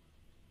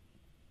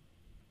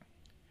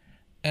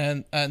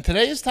 and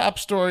today's top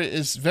story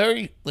is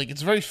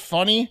it's very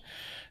funny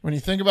when you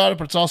think about it,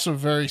 but it's also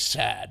very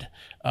sad.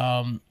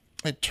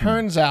 It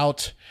turns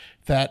out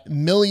that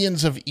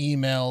millions of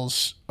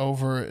emails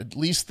over at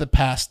least the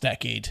past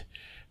decade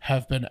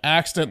have been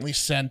accidentally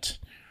sent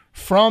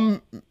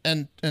from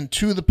and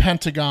to the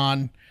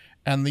Pentagon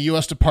and the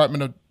U.S.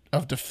 Department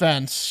of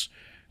Defense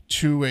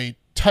to a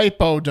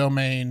typo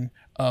domain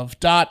of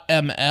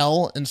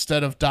 .ml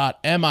instead of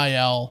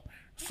 .mil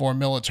for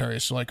military.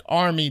 So like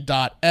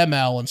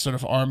army.ml instead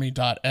of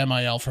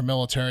army.mil for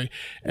military.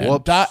 And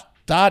Whoops.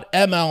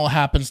 .ml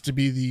happens to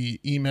be the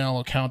email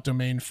account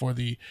domain for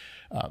the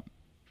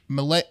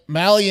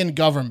Malian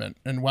government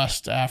in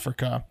West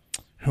Africa,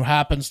 who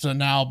happens to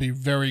now be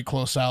very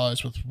close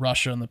allies with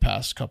Russia in the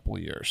past couple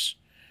of years.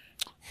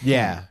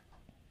 Yeah.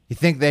 You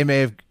think they may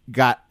have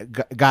got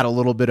a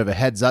little bit of a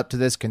heads up to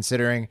this,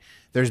 considering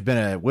there's been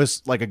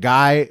a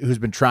guy who's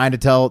been trying to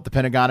tell the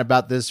Pentagon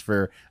about this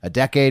for a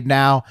decade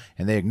now,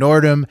 and they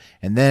ignored him,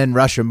 and then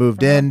Russia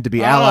moved in to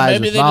be allies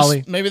with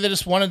Mali. Maybe they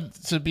just wanted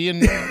to be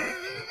in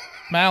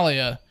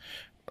Malia.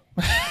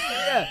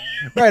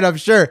 Right, I'm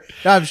sure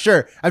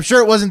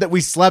it wasn't that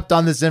we slept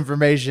on this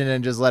information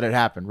and just let it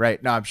happen,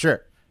 right? No, I'm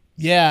sure.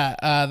 Yeah,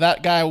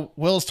 that guy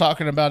Will's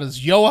talking about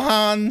is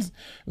Johan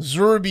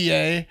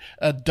Zurbier,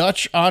 a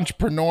Dutch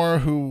entrepreneur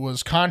who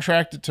was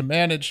contracted to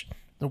manage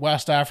the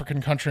West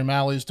African country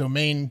Mali's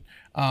domain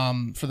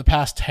for the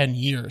past 10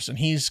 years. And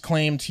he's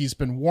claimed he's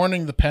been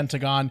warning the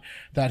Pentagon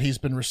that he's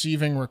been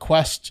receiving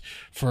requests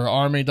for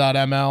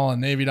Army.ml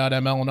and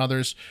Navy.ml and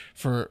others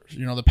for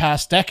the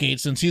past decade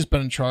since he's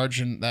been in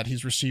charge, and that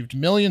he's received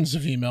millions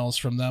of emails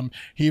from them.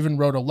 He even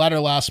wrote a letter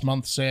last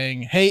month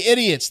saying, "Hey,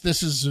 idiots,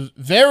 this is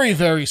very,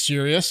 very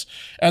serious.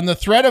 And the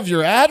threat of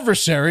your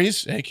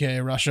adversaries,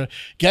 aka Russia,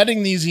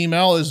 getting these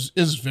emails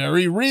is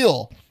very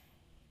real."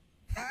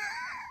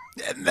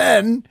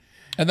 And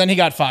then he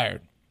got fired.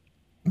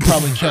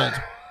 Probably killed.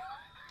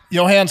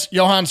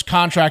 Johan's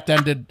contract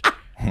ended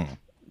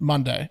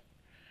Monday.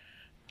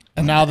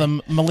 And now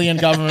the Malian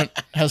government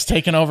has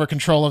taken over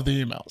control of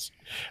the emails.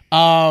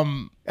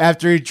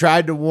 After he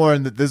tried to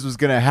warn that this was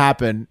going to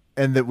happen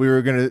and that we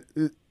were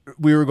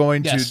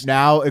going Yes. to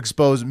now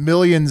expose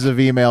millions of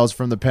emails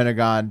from the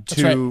Pentagon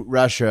to right.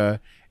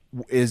 Russia,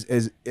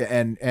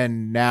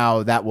 and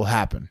now that will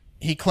happen.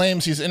 He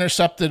claims he's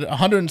intercepted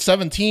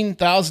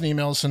 117,000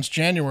 emails since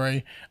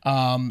January,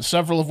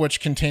 several of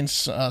which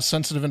contains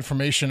sensitive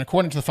information.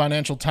 According to the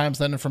Financial Times,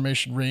 that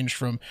information ranged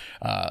from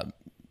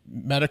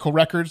medical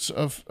records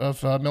of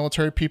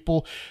military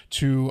people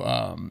to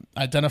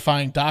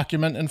identifying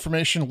document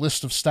information,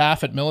 list of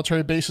staff at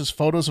military bases,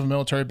 photos of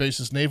military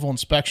bases, naval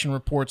inspection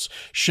reports,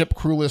 ship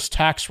crew lists,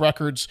 tax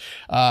records,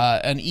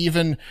 and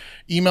even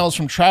emails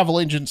from travel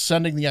agents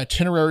sending the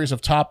itineraries of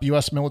top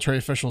U.S. military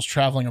officials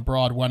traveling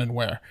abroad, when and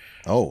where.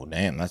 Oh,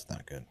 damn, that's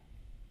not good.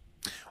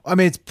 I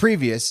mean, it's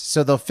previous,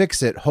 so they'll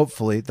fix it.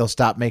 Hopefully, they'll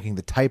stop making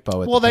the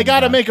typo. Well, they got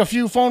to make a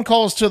few phone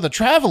calls to the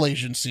travel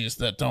agencies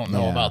that don't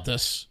know Yeah. about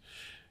this.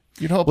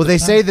 You'd hope. Well, they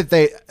say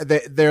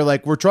that they're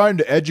like, we're trying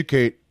to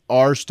educate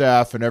our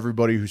staff and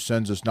everybody who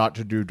sends us not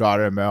to do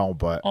 .ml,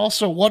 but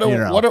Also, what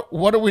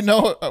do we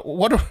know?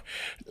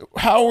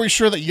 How are we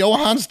sure that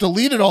Johan's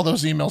deleted all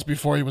those emails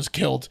before he was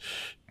killed?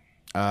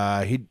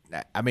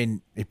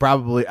 he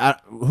probably,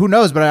 who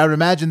knows, but I would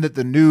imagine that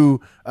the new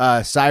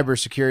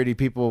cybersecurity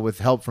people with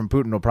help from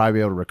Putin will probably be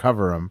able to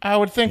recover them. I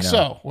would think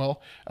so.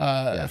 Well,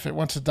 if it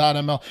went to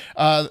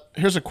 .ml.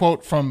 Here's a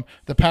quote from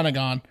the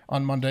Pentagon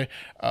on Monday.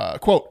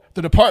 Quote,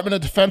 "The Department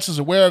of Defense is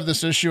aware of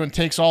this issue and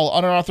takes all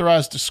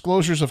unauthorized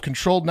disclosures of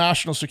controlled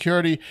national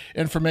security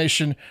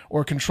information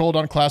or controlled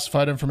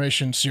unclassified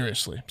information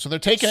seriously." So they're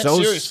taking it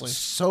seriously.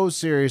 So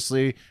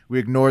seriously, we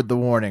ignored the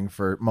warning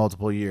for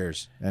multiple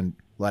years and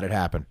let it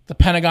happen. The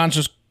Pentagon's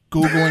just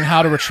Googling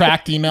how to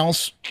retract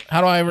emails. How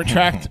do I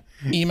retract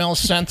emails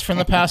sent from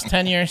the past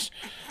 10 years?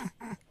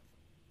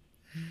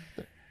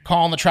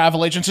 Calling the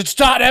travel agents. It's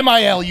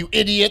 .mil, you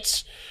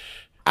idiots.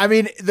 I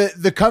mean,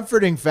 the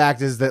comforting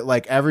fact is that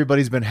like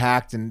everybody's been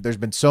hacked, and there's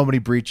been so many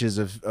breaches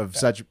of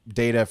such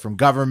data from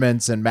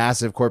governments and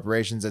massive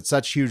corporations at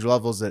such huge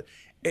levels that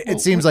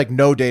it seems like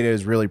no data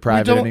is really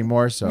private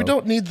anymore. So we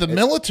don't need the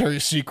military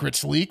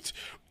secrets leaked.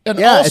 And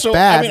Yeah, also, it's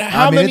bad. I mean,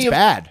 how many it's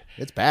bad.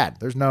 It's bad.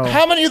 There's no.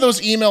 How many of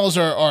those emails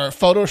are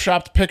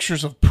photoshopped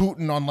pictures of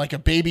Putin on like a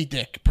baby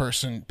dick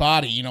person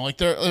body? You know, like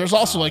there's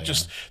also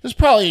there's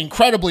probably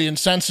incredibly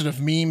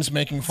insensitive memes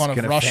making fun of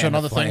Russia and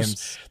other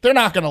things. They're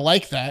not going to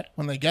like that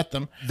when they get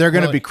them. They're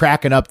going to be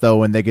cracking up though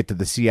when they get to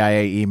the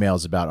CIA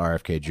emails about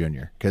RFK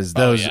Jr. because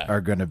those are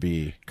going to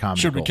be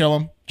comical. Should we kill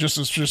him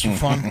just for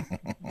fun?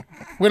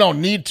 We don't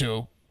need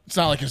to. It's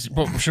not like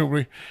but should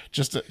we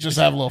just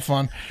have a little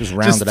fun? Just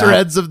round it out.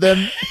 Threads of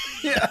them.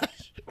 Yeah.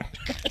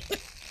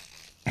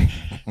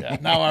 Yeah,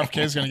 now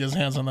RFK is going to get his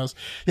hands on those.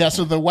 Yeah,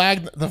 so the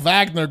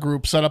Wagner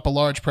Group set up a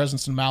large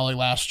presence in Mali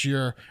last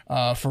year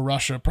for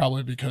Russia,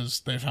 probably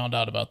because they found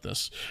out about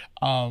this.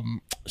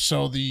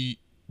 So the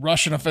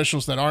Russian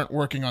officials that aren't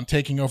working on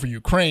taking over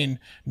Ukraine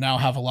now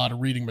have a lot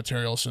of reading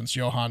material since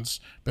Johan's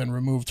been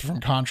removed from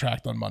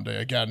contract on Monday.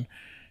 Again,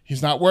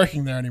 he's not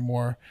working there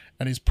anymore,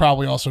 and he's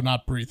probably also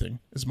not breathing,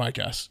 is my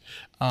guess.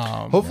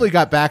 Hopefully he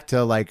got back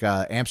to like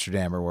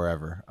Amsterdam or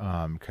wherever,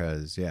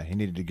 because he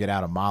needed to get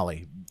out of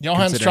Mali.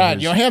 Johan's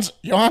tried. Johan's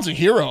a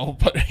hero,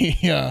 but we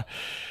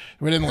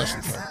didn't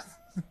listen to him.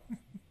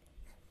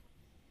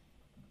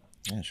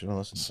 Yeah, should have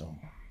listened to him.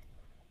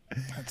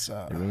 That's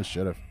He really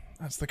should have.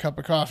 That's the cup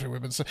of coffee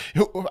we've been saying.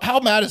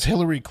 How mad is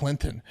Hillary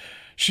Clinton?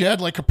 She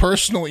had like a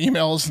personal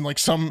emails and like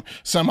some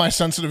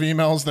semi-sensitive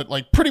emails that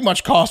like pretty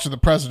much cost her the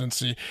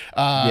presidency.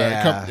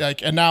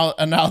 And now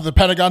the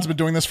Pentagon's been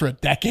doing this for a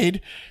decade.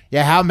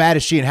 Yeah, how mad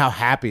is she and how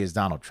happy is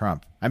Donald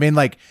Trump? I mean,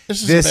 like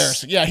this is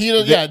embarrassing.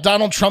 Yeah,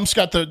 Donald Trump's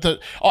got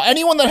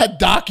anyone that had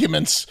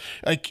documents,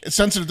 like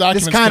sensitive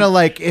documents. It's kind of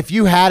like if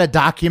you had a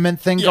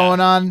document thing going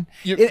on.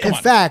 In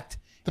fact,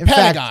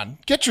 Pentagon,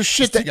 get your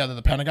shit together.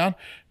 The Pentagon.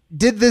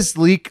 Did this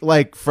leak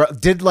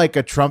did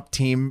a Trump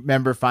team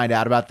member find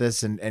out about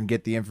this and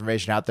get the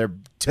information out there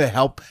to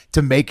help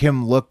to make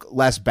him look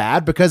less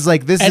bad? Because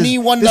like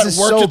anyone that worked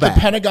so at bad. the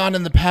Pentagon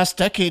in the past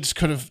decades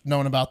could have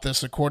known about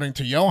this, according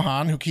to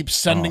Johan, who keeps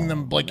sending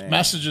them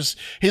messages.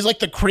 He's like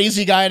the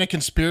crazy guy in a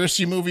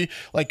conspiracy movie,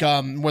 like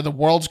where the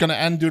world's gonna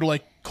end due to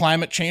like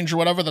climate change or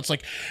whatever. That's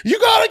like, you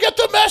gotta get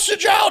the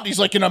message out. He's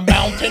like in a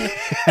mountain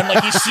and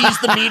like he sees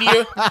the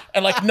media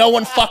and like no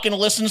one fucking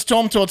listens to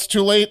him till it's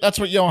too late. That's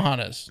what Johan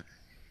is.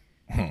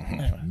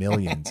 Anyway.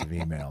 Millions of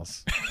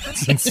emails.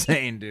 That's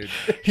insane, dude.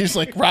 He's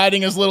like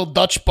riding his little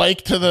Dutch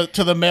bike to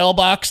the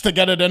mailbox to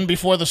get it in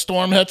before the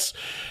storm hits.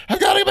 I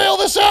gotta mail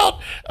this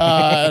out.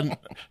 And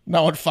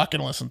no one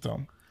fucking listened to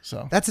him.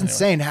 So that's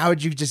insane. How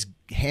would you just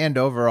hand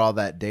over all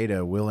that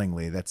data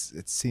willingly?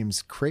 It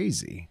seems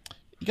crazy.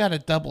 You got to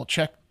double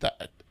check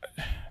that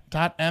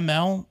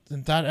 .ml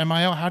and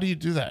 .mil. How do you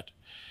do that?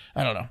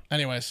 I don't know.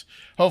 Anyways,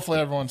 hopefully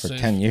everyone's safe.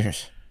 10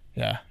 years.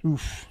 Yeah.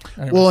 Oof.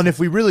 Anyways. Well, and if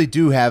we really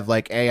do have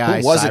like AI,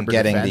 who wasn't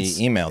getting defense,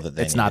 the email that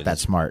they it's not that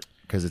smart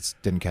because it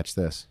didn't catch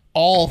this.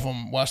 All of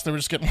them, Wes, they were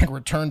just getting like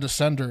return to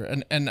sender,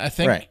 and I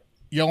think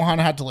Johan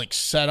had to like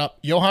set up.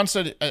 Johan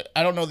said,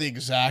 I don't know the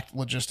exact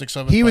logistics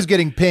of it. He was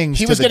getting pings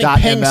to the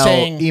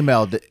 .ml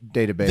email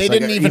database. They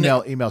didn't even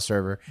email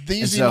server.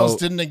 These emails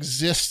didn't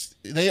exist.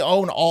 They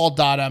own all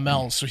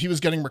 .ml, so he was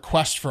getting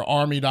requests for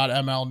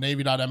Army.ml,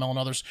 Navy.ml, and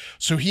others.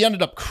 So he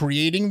ended up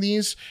creating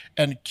these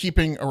and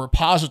keeping a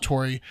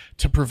repository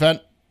to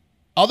prevent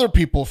other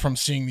people from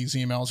seeing these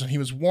emails, and he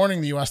was warning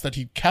the U.S. that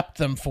he kept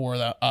them for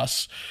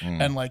us.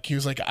 And like he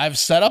was like, I've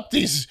set up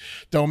these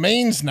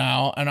domains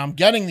now, and I'm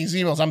getting these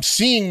emails. I'm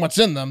seeing what's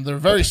in them. They're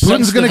very sensitive.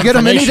 Putin's going to get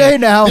them any day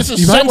now. This is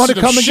you might want to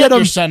come and get them.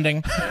 You're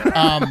sending.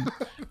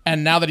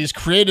 And now that he's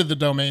created the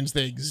domains,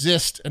 they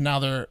exist, and now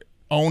they're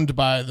owned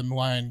by the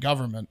Malayan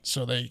government,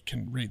 so they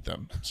can read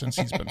them since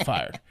he's been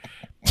fired.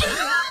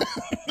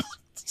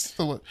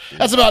 So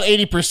that's about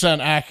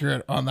 80%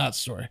 accurate on that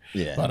story.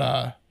 Yeah,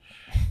 but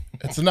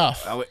it's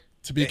enough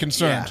to be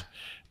concerned.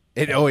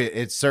 Yeah.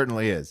 It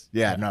certainly is.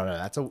 Yeah, no,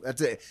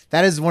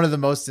 that is one of the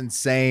most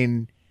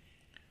insane.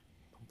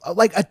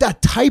 Like a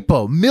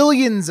typo,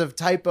 millions of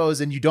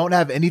typos, and you don't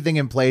have anything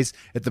in place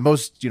at the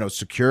most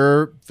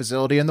secure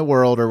facility in the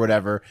world or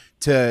whatever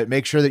to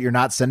make sure that you're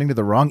not sending to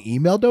the wrong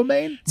email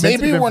domain.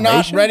 Maybe we're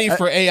not ready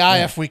for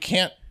AI if we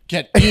can't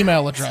get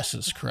email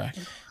addresses correct.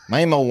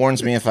 My email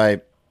warns me if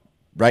I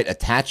write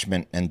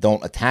attachment and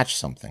don't attach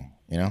something.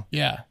 Yeah.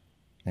 Yeah.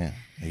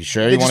 Are you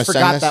sure you want to send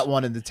forgot this? that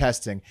one in the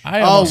testing.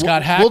 I almost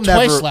got hacked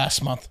twice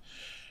last month.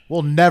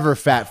 We'll never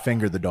fat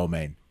finger the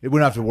domain. We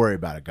don't have to worry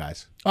about it,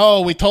 guys.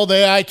 Oh, we told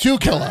AI to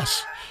kill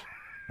us.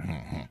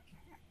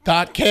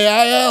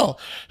 .kil.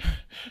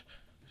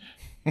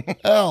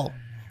 L.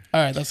 All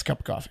right, that's a cup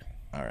of coffee.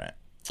 All right.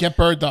 Get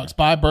bird dogs.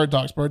 Buy bird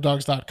dogs.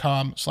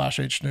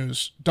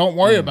 birddogs.com/hnews. Don't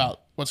worry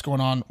about what's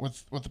going on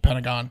with the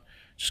Pentagon.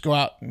 Just go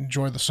out and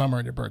enjoy the summer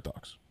in your bird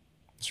dogs.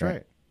 That's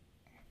right.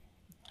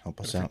 Help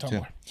us out,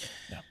 too.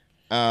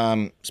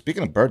 Yeah.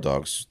 Speaking of bird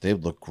dogs, they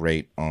would look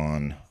great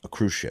on a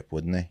cruise ship,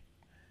 wouldn't they?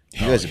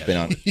 You guys have been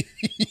on.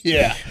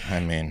 Yeah. I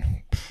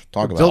mean,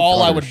 talk about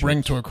all I would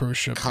bring to a cruise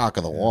ship. Cock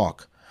of the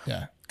walk.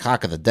 Yeah.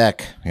 Cock of the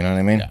deck. You know what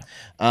I mean?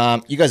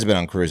 Yeah. You guys have been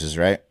on cruises,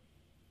 right?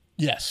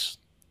 Yes.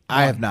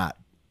 I have not.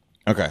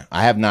 Okay.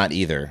 I have not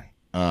either.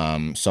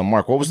 So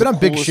Mark, what was Been the on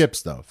big coolest-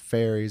 ships though,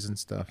 ferries and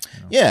stuff.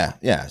 You know?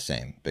 Yeah,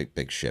 same.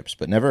 Big ships,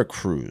 but never a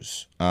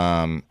cruise.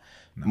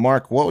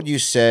 Mark, what would you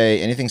say?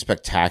 Anything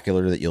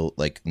spectacular that you'll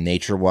like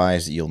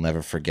nature-wise that you'll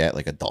never forget,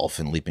 like a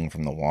dolphin leaping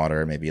from the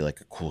water, maybe like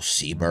a cool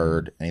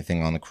seabird,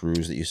 anything on the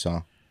cruise that you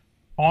saw?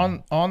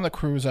 On the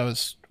cruise, I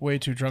was way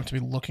too drunk to be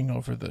looking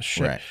over the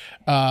ship.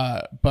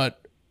 Right.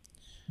 But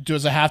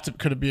does it have to?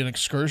 Could it be an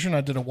excursion?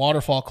 I did a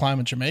waterfall climb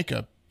in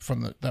Jamaica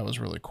that was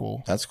really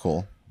cool. That's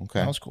cool. Okay.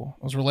 That was cool.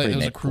 It was related. It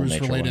was a cruise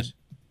related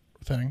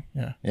thing.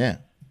 Yeah. Yeah.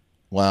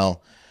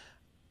 Well,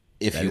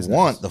 if you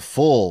want the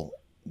full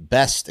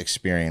best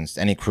experience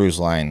any cruise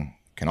line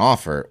can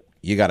offer,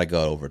 you got to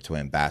go over to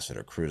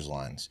Ambassador Cruise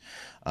Lines,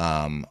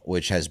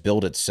 which has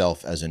built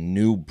itself as a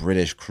new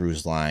British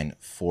cruise line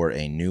for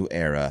a new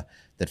era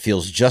that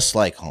feels just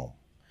like home.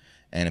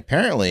 And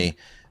apparently,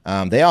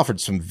 they offered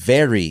some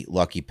very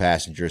lucky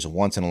passengers a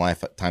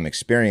once-in-a-lifetime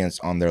experience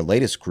on their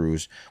latest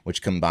cruise,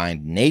 which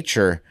combined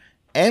nature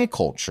and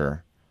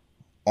culture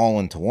all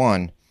into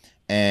one.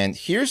 And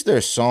here's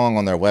their song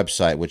on their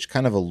website, which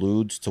kind of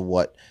alludes to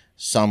what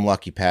some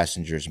lucky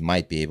passengers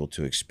might be able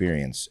to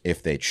experience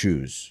if they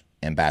choose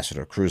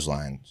Ambassador Cruise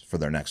Lines for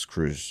their next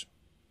cruise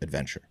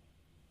adventure.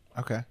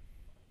 Okay.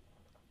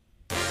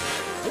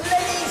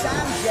 Ladies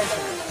and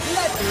gentlemen,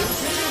 let me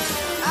introduce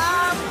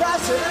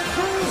Ambassador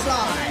Cruise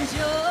Line.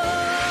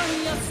 Enjoy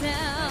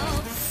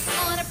yourself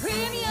on a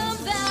premium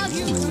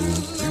value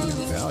cruise.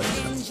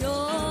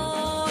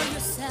 Enjoy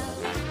yourself.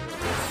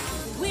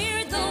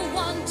 We're the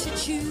one to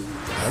choose.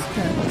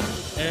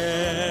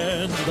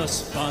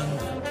 Endless fun.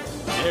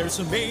 There's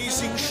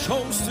amazing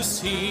shows to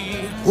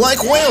see.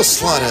 Like whale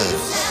slaughter. Enjoy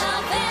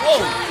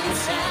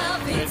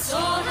yourself. It's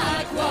all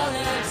high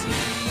quality.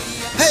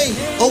 Hey,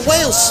 a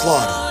whale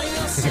slaughter.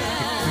 Enjoy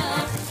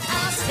yourself.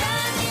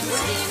 Outstanding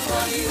waiting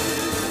for you.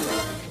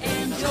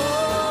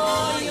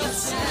 Enjoy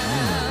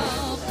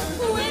yourself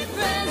with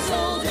friends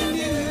old and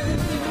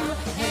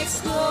new.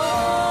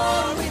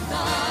 Explore with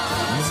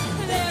us.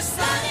 There's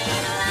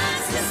stunning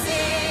lands to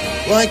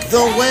see. Like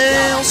the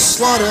whale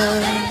slaughter.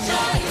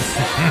 Enjoy yourself.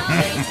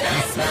 It's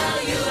best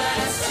value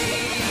at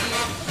sea.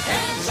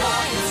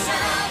 Enjoy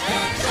yourself.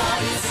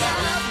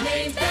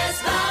 Named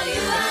best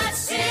value at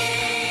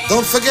sea.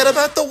 Don't forget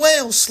about the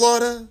whale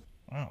slaughter.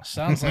 Wow,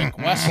 sounds like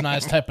Wes and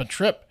I's type of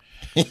trip.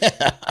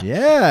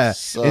 Yeah.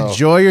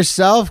 Enjoy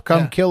yourself.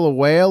 Come kill a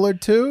whale or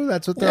two.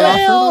 That's what they're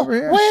offering over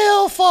here.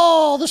 Whale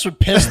fall. This would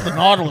piss the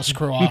Nautilus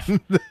crew off.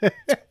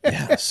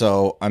 Yeah.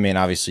 So, I mean,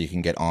 obviously you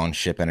can get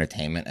on-ship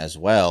entertainment as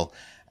well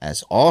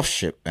as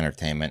off-ship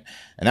entertainment.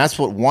 And that's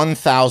what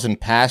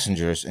 1,000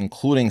 passengers,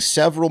 including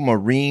several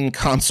marine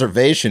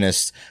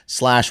conservationists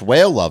 /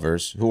 whale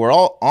lovers who are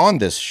all on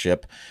this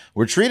ship,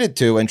 were treated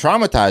to and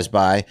traumatized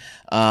by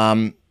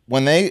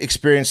when they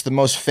experienced the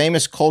most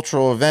famous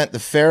cultural event the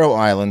Faroe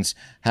Islands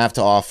have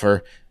to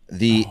offer,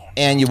 the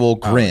annual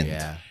Grind.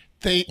 Yeah.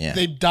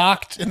 They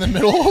docked in the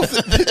middle of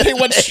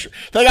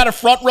they got a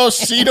front row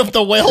seat of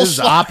the whale This is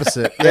the slaughter.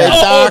 opposite. They Yeah.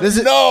 docked This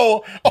is-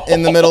 No.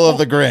 in the middle of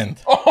the Grind.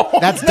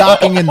 That's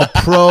docking in the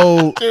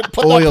pro Dude,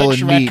 put that oil and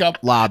picture back meat up.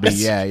 lobby.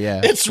 It's-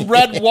 Yeah. It's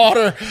red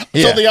water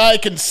Yeah. so the eye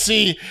can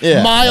see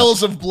Yeah.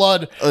 miles of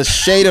blood. A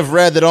shade of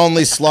red that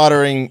only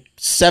slaughtering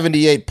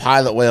 78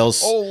 pilot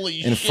whales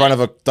Holy in shit. front of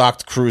a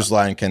docked cruise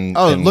line can.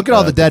 Oh, can, look at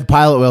all the dead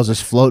pilot whales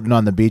just floating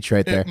on the beach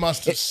right there. It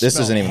must have This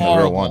smelled isn't even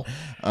horrible. the real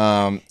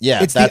one.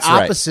 Yeah, It's that's the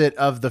right. opposite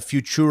of the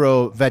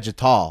Futuro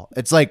Vegetal.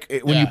 It's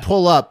like when you Yeah.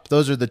 pull up,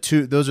 those are the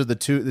two.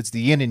 It's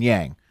the yin and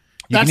yang.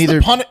 You That's can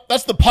either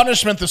that's the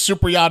punishment the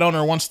super yacht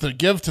owner wants to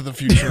give to the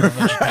future of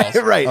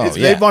vegetables. right. Oh, It's-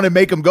 yeah. They want to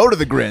make them go to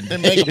the Grind. They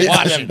make them It's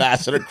watch an it.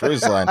 Ambassador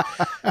Cruise Line.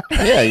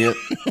 Yeah,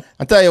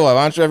 I'll tell you what.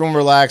 Why don't you everyone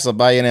relax? I'll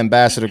buy you an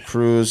Ambassador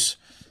Cruise.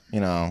 You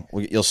know,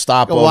 you'll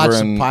stop Go over watch and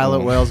some pilot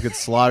whales get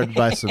slaughtered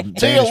by some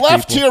To your Danish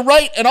left, people. to your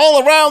right, and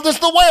all around is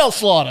the whale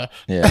slaughter.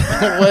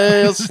 Yeah,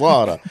 whale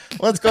slaughter.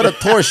 Let's go to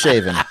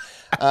Torshaven.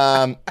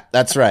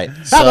 That's right.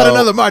 How about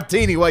another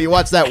martini while you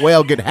watch that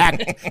whale get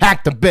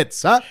hacked to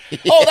bits, huh?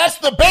 Oh, that's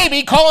the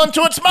baby calling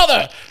to its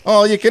mother.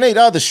 Oh, you can eat.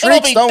 Oh, the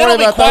shrieks. Don't worry it'll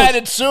be about those.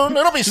 quieted soon.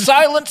 It'll be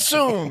silent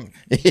soon.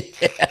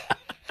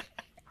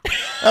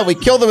 Oh, we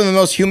kill them in the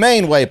most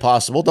humane way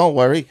possible. Don't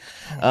worry.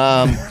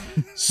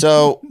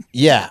 So,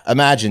 yeah,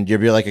 imagine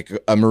you're like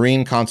a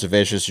marine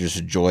conservationist, you're just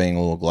enjoying a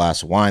little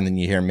glass of wine, then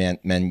you hear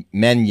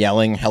men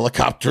yelling,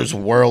 helicopters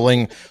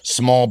whirling,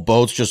 small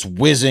boats just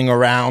whizzing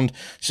around.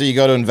 So you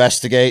go to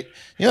investigate.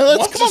 You know,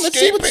 let's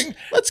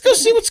go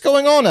see what's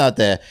going on out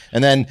there.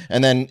 And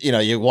then you know,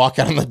 you walk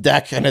out on the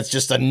deck and it's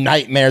just a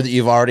nightmare that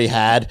you've already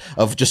had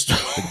of just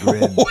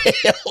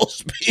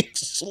whales being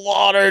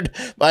slaughtered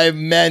by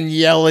men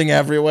yelling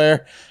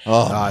everywhere.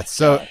 Oh,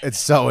 it's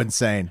so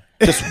insane.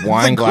 Just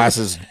wine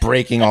glasses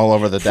breaking all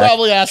over the deck.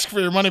 Probably ask for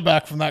your money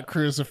back from that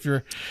cruise if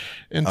you're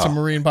into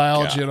marine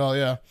biology at all.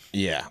 Yeah.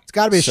 Yeah. It's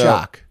got to be a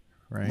shock,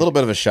 A right? little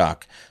bit of a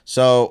shock.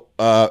 So,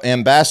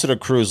 Ambassador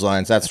Cruise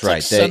Lines, that's It's right.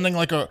 like sending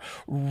like a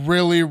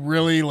really,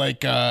 really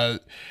like,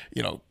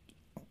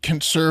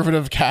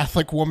 conservative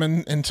Catholic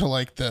woman into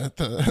like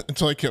into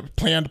like a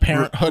Planned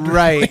Parenthood.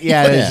 Right.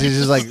 Yeah. It's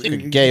just like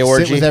Gay sit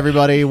orgy. with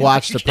everybody,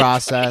 watch the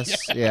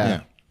process.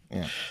 Yeah.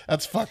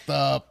 That's fucked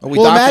up. We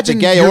Well, docked imagine a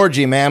gay you're-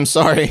 orgy, ma'am.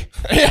 Sorry.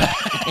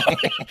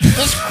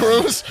 This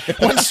cruise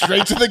went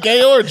straight to the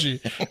gay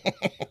orgy.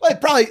 Well,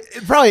 it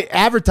probably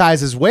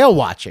advertises whale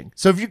watching.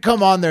 So if you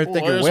come on there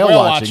thinking there's whale whale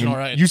watching, watching, and all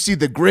right. you see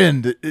the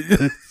grin.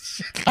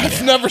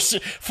 I've never seen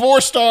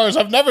 4 stars.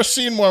 I've never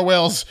seen more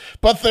whales,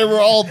 but they were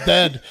all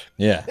dead.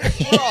 Yeah.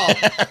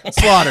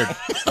 slaughtered.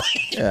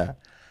 Yeah.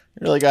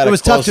 You really got It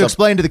was tough to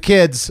explain to the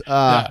kids.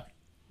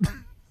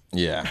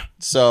 Yeah.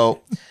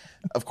 So,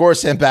 of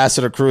course,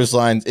 Ambassador Cruise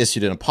Lines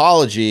issued an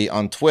apology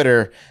on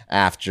Twitter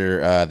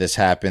after this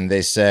happened.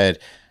 They said,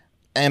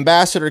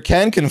 Ambassador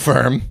can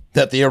confirm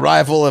that the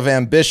arrival of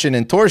Ambition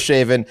in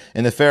Torshaven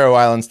in the Faroe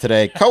Islands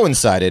today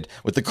coincided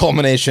with the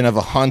culmination of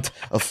a hunt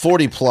of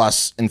 40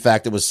 plus. In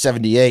fact, it was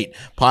 78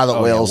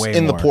 pilot whales way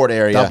in the more. port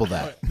area. Double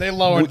that. They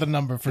lowered the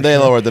number for They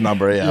sure. lowered the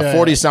number. Yeah.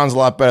 40 sounds a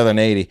lot better than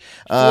 80.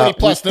 40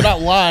 plus. They're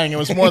not lying. It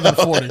was more than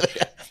 40.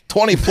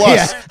 20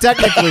 plus. Yeah,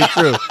 technically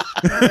true.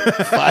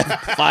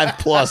 five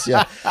plus,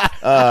 yeah.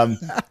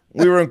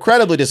 We were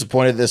incredibly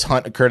disappointed this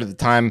hunt occurred at the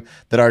time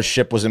that our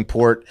ship was in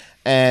port,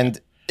 and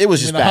it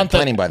was just The bad hunt that-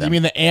 planning by them. You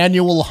mean the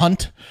annual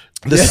hunt?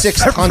 the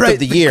sixth hunt Right, of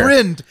the year?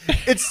 Grinned.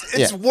 It's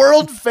Yeah.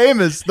 world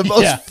famous. The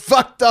most Yeah.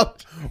 fucked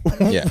up,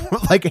 Yeah.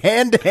 like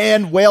hand to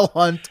hand whale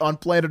hunt on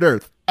planet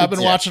Earth. I've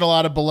been watching a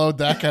lot of Below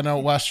Deck. I know,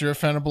 Wes, you're a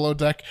fan of Below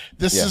Deck.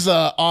 This is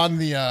on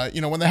the,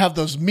 when they have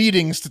those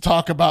meetings to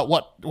talk about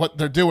what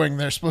they're doing,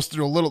 they're supposed to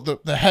do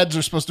the heads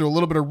are supposed to do a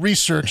little bit of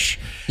research.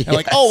 And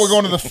like, oh, we're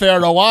going to the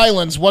Faroe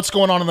Islands. What's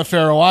going on in the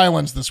Faroe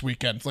Islands this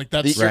weekend? Like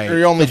that's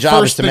Your only the job is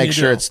first to thing make you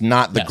sure do. it's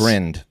not the Yes.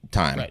 grind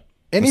time. Right.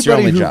 That's your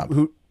Anybody only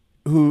job.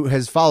 who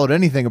has followed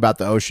anything about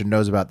the ocean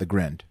knows about the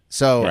grind.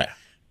 So, Right.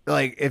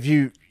 like, if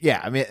you,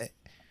 I mean, and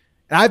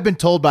I've been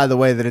told, by the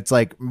way, that it's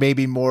like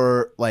maybe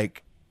more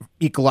like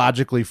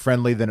ecologically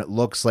friendly than it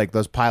looks. Like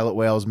those pilot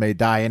whales may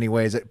die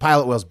anyways.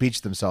 Pilot whales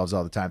beach themselves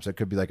all the time, so it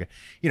could be like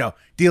a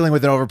dealing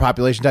with an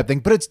overpopulation type thing.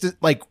 But it's just,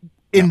 like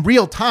in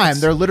real time,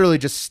 they're literally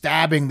just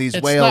stabbing these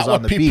it's whales not on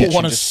what the people beach,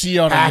 wanna and just see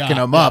on a hacking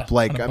yacht. them Yeah, up.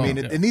 Like, on a I mean,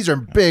 boat, yeah. and these are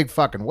big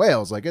fucking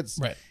whales. Like it's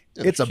Right.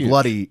 it's a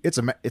bloody. It's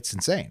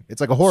insane.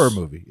 It's like a horror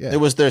movie. Yeah. It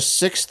was their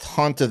sixth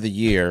hunt of the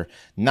year.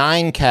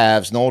 9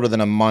 calves no older than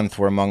a month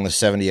were among the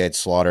 78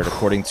 slaughtered,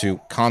 according to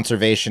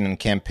conservation and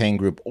campaign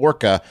group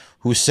Orca,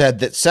 who said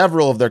that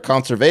several of their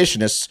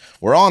conservationists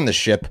were on the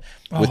ship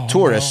with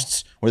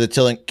tourists where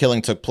the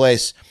killing took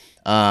place.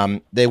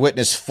 They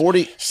witnessed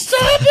 40.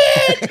 Stop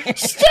it!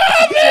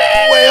 Stop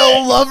it!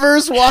 whale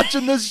lovers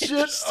watching this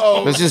shit.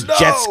 Oh, There's just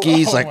jet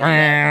skis, like.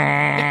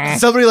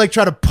 somebody like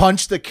try to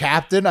punch the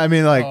captain. I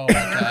mean, like, Oh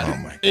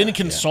my god!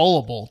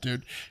 Inconsolable,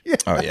 dude.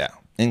 Oh yeah,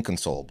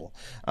 inconsolable.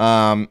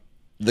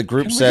 The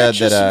group Can we said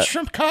get you that some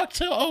shrimp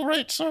cocktail. Oh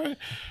right, sorry.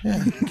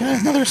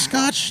 another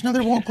scotch,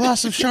 another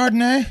glass of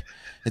Chardonnay.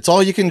 It's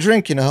all you can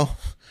drink,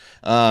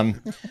 So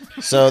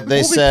they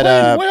We'll said, be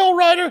playing Whale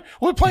Rider.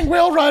 We'll be playing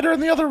Whale Rider in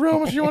the other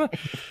room if you want to.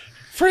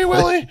 Free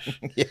Willy.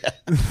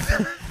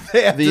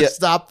 they have to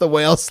stop the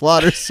whale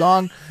slaughter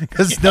song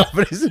because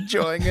nobody's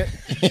enjoying it.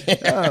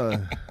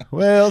 Oh,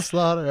 whale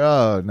slaughter.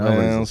 Oh no.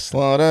 Well,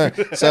 slaughter.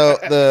 So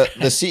the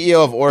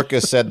CEO of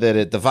Orca said that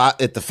it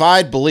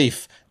defied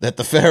belief that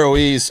the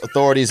Faroese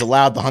authorities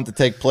allowed the hunt to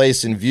take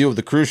place in view of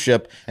the cruise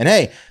ship. And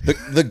hey,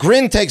 the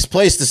grin takes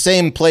place the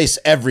same place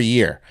every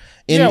year.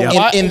 In their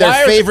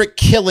why are favorite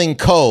killing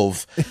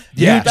cove.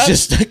 Yeah. You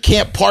just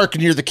can't park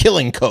near the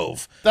killing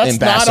cove. That's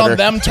Ambassador. not on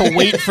them to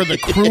wait for the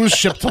cruise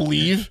ship to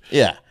leave.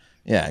 Yeah.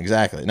 Yeah,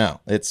 exactly. No,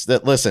 it's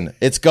that. Listen,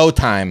 it's go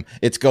time.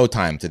 It's go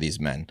time to these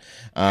men.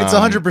 It's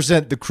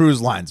 100% the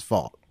cruise line's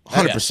fault.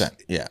 100%.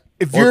 Yeah.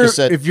 If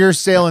Orca you're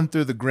sailing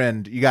through the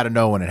grind, you got to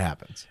know when it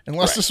happens.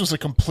 Unless this was a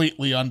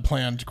completely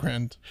unplanned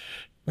grind.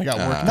 They got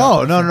worked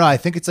No. I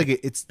think it's like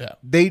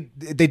they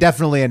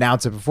definitely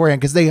announce it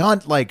beforehand because they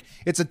hunt like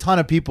it's a ton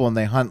of people and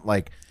they hunt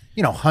like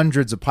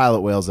hundreds of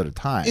pilot whales at a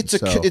time.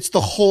 It's the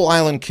whole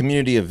island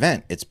community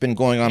event. It's been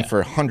going on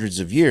for hundreds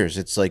of years.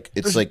 It's like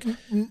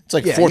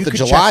 4th of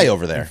July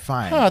over there.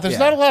 Fine. There's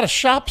not a lot of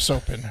shops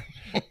open.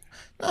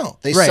 No,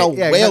 they Right. sell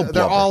Yeah, whale they're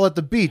blubber. all at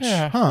the beach.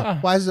 Yeah. Huh?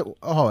 Why is it?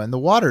 Oh, and the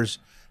water's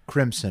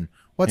crimson.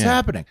 What's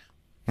happening?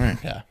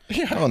 Yeah.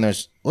 Oh, and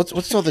there's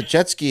what's all the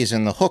jet skis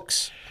and the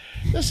hooks?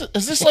 Is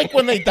this like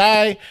when they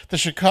dye the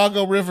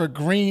Chicago River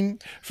green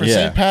for Yeah.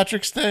 St.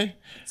 Patrick's Day?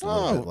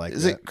 Oh, like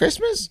Is that. it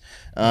Christmas?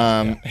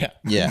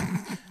 Yeah.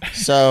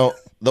 So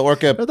the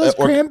orca. Are those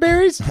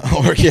cranberries?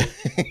 Orca.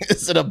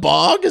 Is it a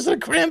bog? Is it a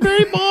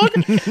cranberry bog?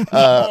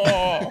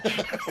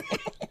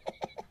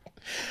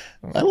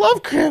 I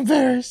love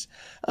cranberries.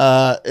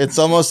 It's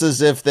almost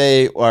as if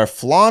they are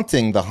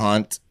flaunting the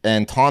hunt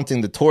and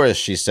taunting the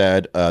tourists, she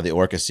said, the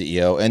Orca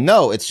CEO. And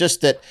no, it's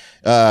just that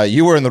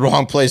you were in the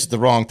wrong place at the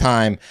wrong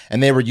time,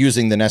 and they were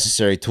using the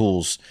necessary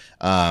tools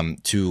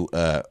to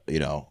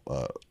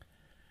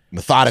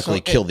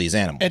methodically kill these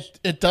animals.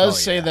 It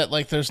does say that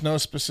like there's no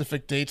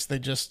specific dates. They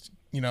just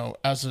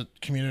as a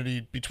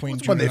community between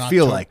It's June when and they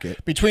feel October, like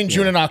it. between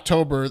June and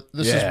October,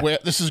 Yeah.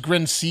 this is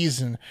Grin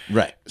season.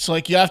 Right. So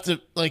like you have to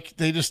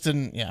they just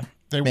didn't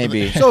They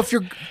Maybe. So if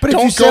you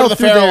Don't sail go to the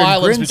through Faroe there in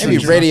Islands Grin between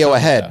Maybe June season- and radio October,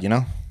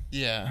 ahead,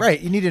 yeah. Right,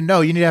 you need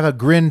to have a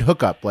grind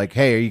hookup. Like,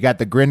 hey, you got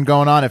the grind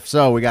going on? If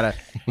so, we gotta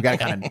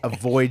kind of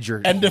avoid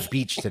your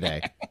beach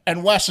today.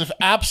 And Wes, if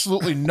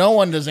absolutely no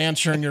one is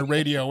answering your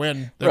radio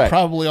in, they're Right.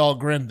 probably all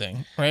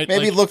grinding, right?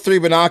 Maybe Like, look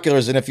through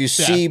binoculars, and if you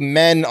see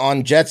men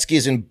on jet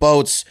skis and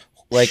boats,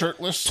 like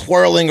Shirtless?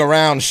 twirling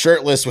around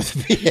shirtless with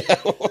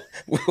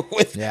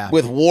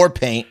with war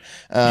paint,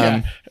 You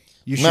might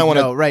should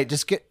wanna- know, right?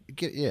 Just get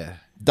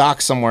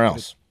dock somewhere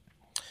else.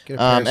 get a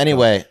periscope.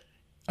 Anyway,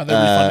 are they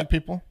refunding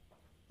people?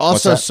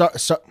 Also,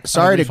 What's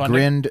sorry to refunding?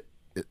 grind.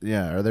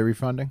 Yeah, are they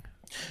refunding?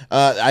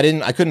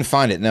 I couldn't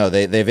find it. No,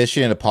 they've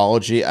issued an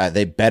apology.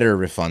 They better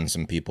refund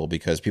some people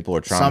because people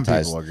are traumatized.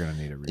 Some people are going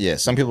to need a refund. Yeah,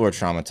 some people are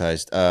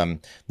traumatized.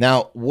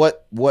 Now,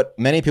 what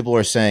many people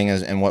are saying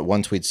is, and what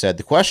one tweet said,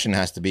 the question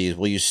has to be: is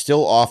will you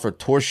still offer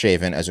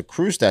Torshaven as a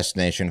cruise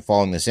destination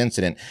following this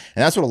incident?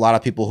 And that's what a lot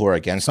of people who are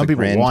against Some the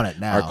people Grind want it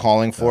now, are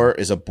calling for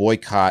is a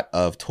boycott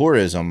of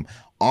tourism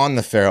on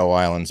the Faroe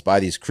Islands by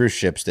these cruise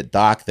ships that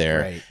dock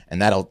there, Right.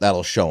 and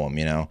that'll show them.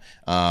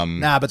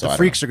 Nah, but so the I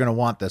freaks are going to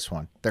want this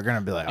one. They're going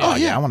to be like, oh,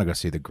 yeah, I want to go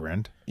see the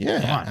grind.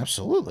 yeah,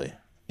 absolutely,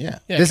 yeah.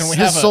 Yeah, This, can we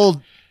this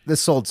have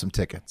sold some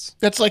tickets.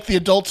 That's like the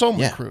adults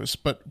only Yeah. cruise,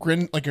 but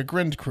like a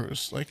grind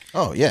cruise. Like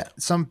Oh yeah,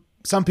 Some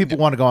people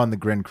want to go on the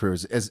grind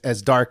cruise,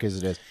 as dark as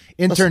it is.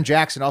 Intern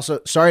Jackson, also,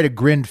 sorry to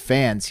grind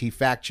fans. He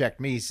fact-checked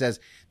me. He says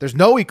there's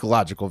no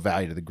ecological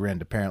value to the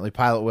grind, apparently.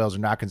 Pilot whales are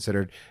not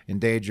considered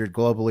endangered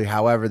globally.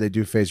 However, they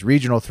do face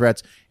regional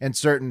threats in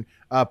certain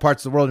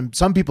parts of the world. And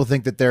some people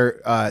think that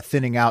they're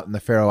thinning out in the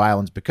Faroe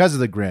Islands because of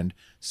the grind.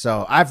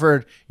 So I've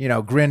heard,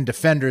 grind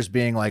defenders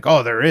being like,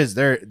 oh, this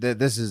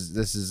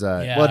is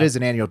well, it is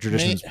an annual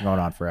tradition that's been going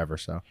on forever.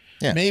 So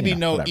yeah. maybe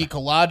no whatever.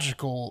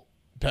 ecological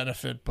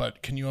benefit,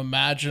 but can you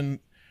imagine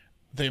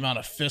the amount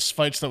of fist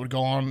fights that would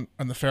go on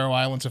in the Faroe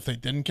Islands if they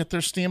didn't get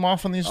their steam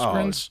off on these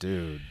grinds?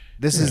 dude.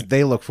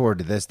 They look forward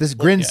to this. This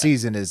grind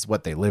season is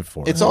what they live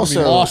for. It's It would be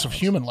also loss of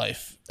human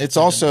life. It's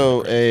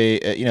also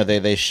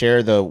they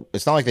share the.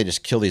 It's not like they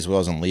just kill these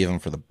whales and leave them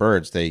for the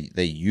birds. They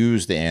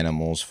use the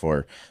animals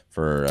for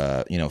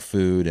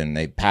food, and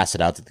they pass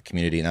it out to the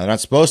community. Now they're not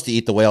supposed to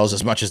eat the whales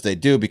as much as they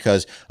do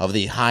because of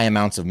the high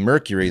amounts of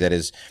mercury that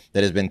has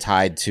been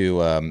tied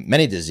to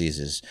many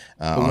diseases.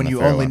 But when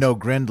you only know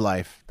grind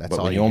life, that's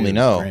all when you you only do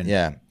is know, grind.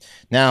 yeah.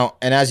 Now,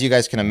 and as you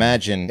guys can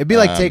imagine, It'd be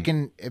like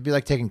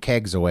taking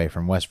kegs away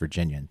from West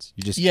Virginians.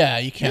 You just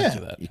You can't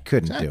do that. you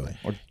couldn't do it.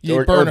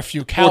 You burn a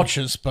few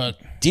couches, but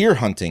deer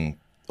hunting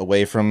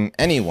away from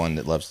anyone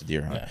that loves to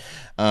deer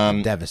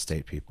hunt.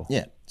 Devastate people.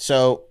 Yeah.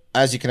 So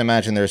as you can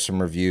imagine, there's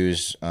some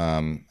reviews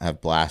have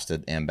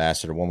blasted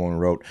Ambassador. One woman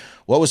wrote,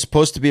 "What was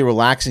supposed to be a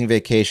relaxing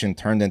vacation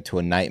turned into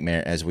a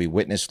nightmare as we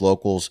witnessed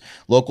local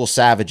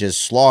savages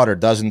slaughter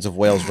dozens of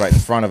whales right in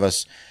front of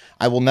us.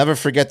 I will never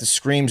forget the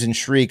screams and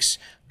shrieks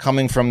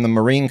coming from the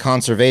marine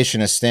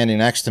conservationists standing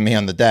next to me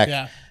on the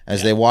deck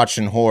as they watched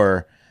in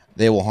horror.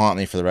 They will haunt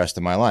me for the rest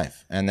of my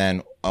life." And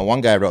then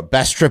one guy wrote,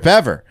 "Best trip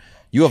ever.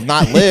 You have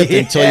not lived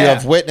until you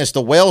have witnessed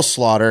a whale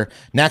slaughter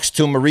next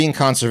to a marine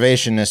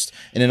conservationist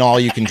in an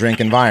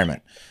all-you-can-drink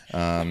environment."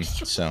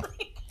 So,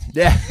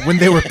 Yeah, when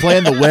they were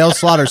playing the whale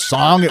slaughter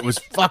song, it was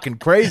fucking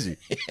crazy.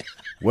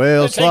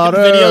 Whale taking slaughter.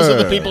 videos of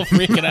the people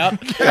freaking out.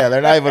 yeah,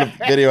 they're not even a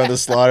video of the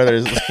slaughter.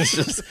 There's it's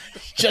just,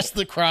 Just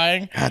the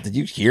crying. God, did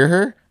you hear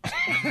her?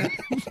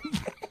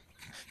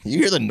 You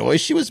hear the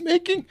noise she was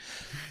making?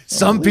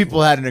 Some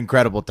people had an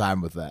incredible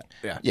time with that.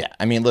 Yeah. Yeah,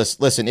 I mean,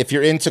 listen. If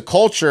you're into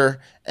culture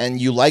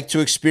and you like to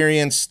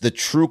experience the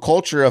true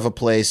culture of a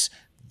place,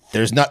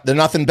 there's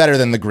nothing better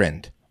than the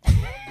grind.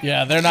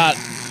 Yeah, they're not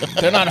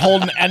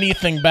holding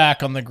anything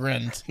back on the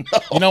grind.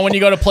 You know, when you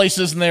go to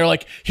places and they're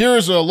like,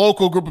 here's a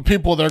local group of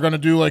people that are going to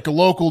do like a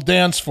local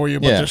dance for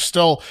you, but they're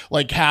still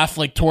like half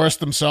like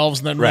tourists themselves.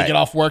 And then when they get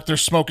off work, they're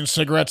smoking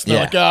cigarettes. And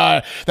they're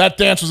like, that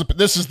dance was,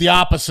 this is the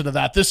opposite of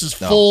that. This is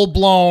full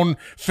blown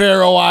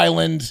Faroe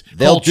Island.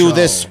 They'll culture. do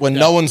this when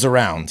no one's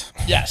around.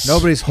 Yes.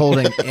 Nobody's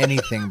holding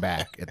anything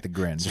back at the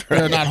grind.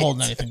 They're not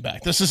holding anything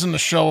back. This isn't a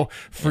show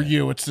for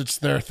you. It's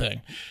their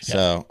thing.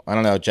 So I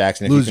don't know,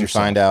 Jackson, if Lose you can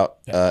yourself. find out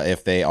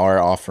if they are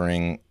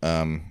offering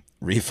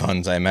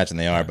refunds. I imagine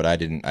they are, but I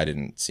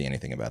didn't see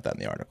anything about that in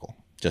the article.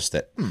 Just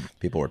that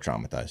people were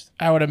traumatized.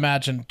 I would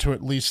imagine to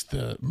at least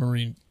the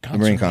marine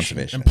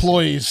conservation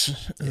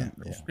employees,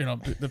 you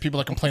know, the people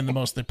that complain the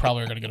most, they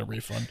probably are going to get a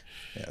refund.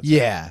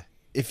 Yeah.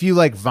 If you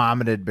like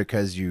vomited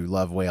because you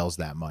love whales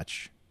that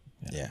much,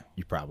 Yeah.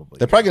 you probably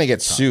They're probably going to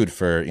get sued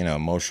for,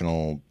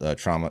 emotional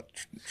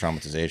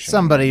traumatization.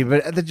 somebody,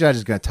 but the judge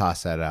is going to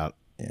toss that out.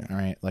 Yeah. All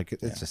right. Like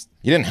it's just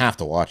You didn't have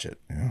to watch it.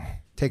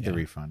 take the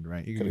refund,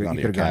 right? You Could've gone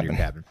to could have your gone to your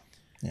cabin.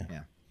 Yeah.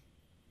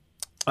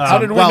 How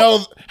did we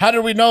know? How did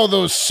we know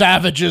those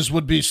savages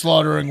would be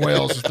slaughtering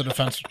whales as the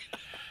defense?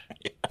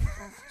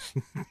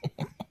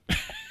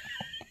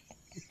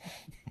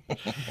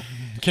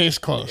 Case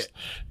closed.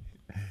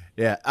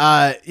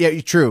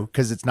 Yeah, true,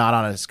 because it's not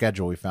on a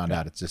schedule. We found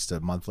out it's just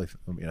a monthly,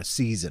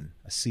 season.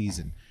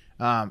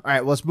 All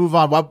right, well, let's move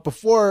on. Well,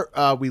 before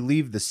we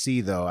leave the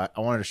sea, though, I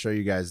wanted to show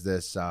you guys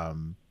this.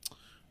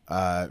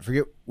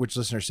 Forget which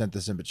listener sent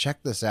this in, but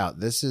check this out.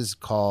 This is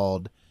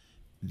called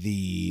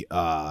the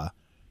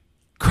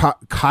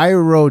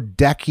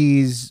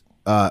Chirodechis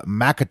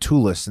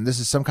macatulus, and this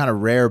is some kind of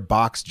rare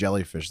box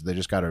jellyfish that they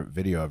just got a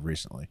video of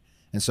recently.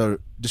 And so,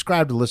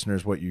 describe to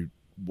listeners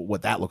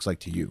what that looks like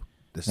to you.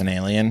 This An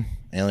alien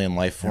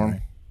life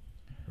form,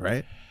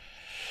 right?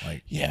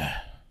 Like, Yeah.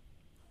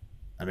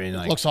 I mean,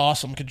 It looks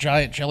awesome. Like a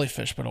giant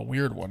jellyfish, but a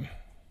weird one.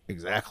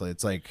 exactly.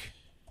 It's like,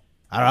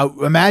 I don't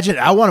know. Imagine,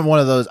 I want one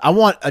of those. I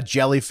want a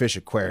jellyfish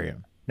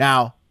aquarium.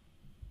 Now,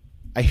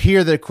 I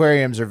hear that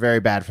aquariums are very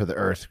bad for the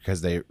earth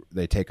because they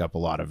take up a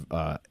lot of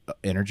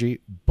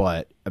energy.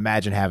 But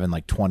imagine having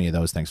like 20 of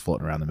those things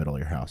floating around the middle of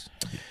your house.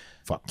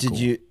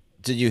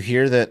 Did you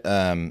hear that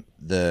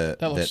That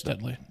looks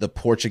deadly. the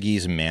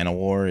Portuguese man o'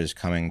 war is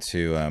coming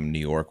to New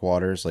York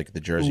waters, like the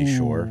Jersey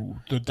Shore?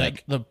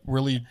 The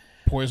really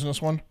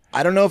poisonous one?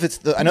 I don't know if it's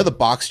I know the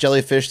box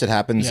jellyfish that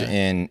happens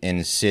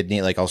in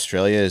Sydney, like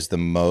Australia, is the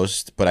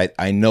most, but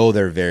I know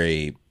they're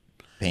very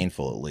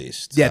painful at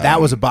least. Yeah, that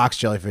was a box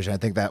jellyfish. I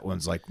think that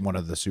one's like one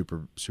of the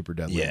super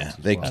deadly Yeah, ones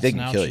as they well.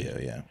 can kill you.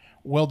 Yeah.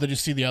 Will, did you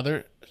see the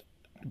other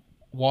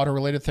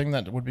water-related thing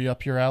that would be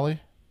up your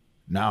alley?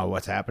 No,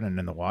 what's happening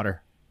in the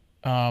water?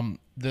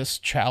 This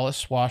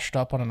chalice washed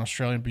up on an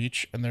Australian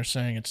beach, and they're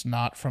saying it's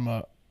not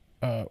from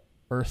a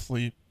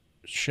earthly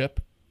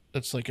ship.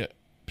 It's like a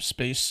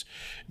space.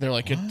 They're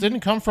like, it didn't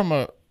come from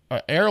a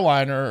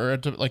airliner, or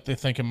like they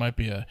think it might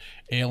be a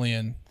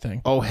alien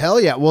thing. Oh, hell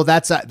yeah. Well,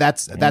 that's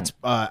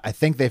I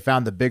think they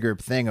found the bigger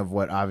thing of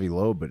what Avi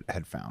Loeb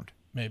had found.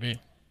 Maybe.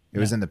 It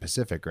was in the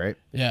Pacific, right?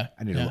 Yeah.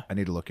 I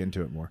need to look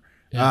into it more.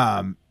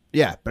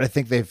 Yeah. But I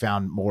think they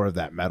found more of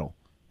that metal.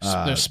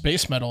 There's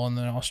space metal in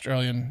the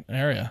Australian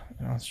area.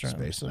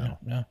 Space metal.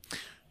 Yeah.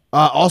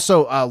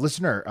 Also,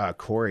 listener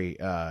Corey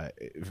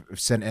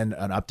sent in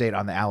an update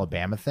on the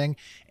Alabama thing,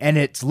 and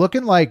it's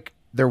looking like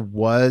there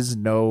was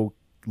no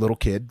little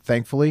kid,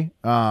 thankfully,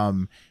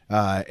 and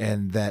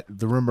that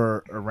the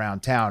rumor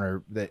around town,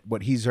 or that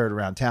what he's heard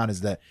around town,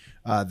 is that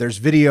there's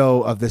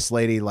video of this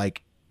lady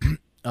like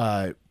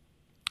at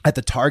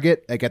the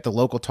Target, like at the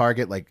local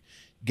Target, like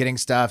getting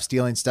stuff,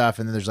 stealing stuff,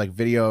 and then there's like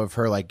video of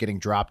her like getting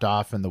dropped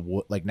off in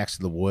the like next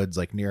to the woods,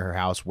 like near her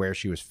house where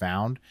she was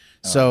found.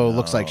 So it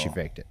looks like she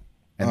faked it.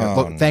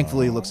 And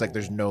thankfully, it looks like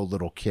there's no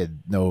little kid,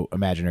 no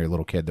imaginary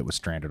little kid that was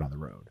stranded on the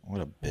road.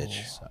 What a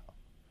bitch. So,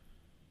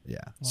 yeah.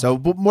 So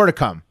but more to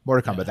come.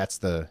 But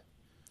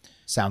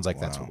sounds like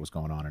that's what was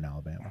going on in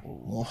Alabama. A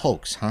little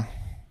hoax, huh?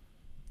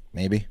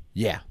 Maybe.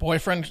 Yeah.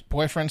 Boyfriend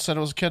said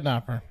it was a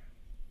kidnapper.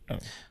 Well,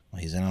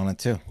 he's in on it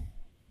too.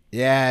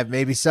 Yeah,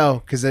 maybe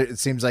so. Because it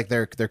seems like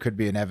there could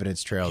be an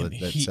evidence trail that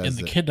says in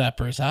the that.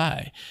 kidnapper's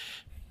eye.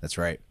 That's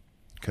right.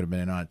 Could have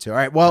been in on it too. All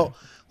right. Well,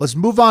 let's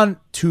move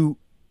on to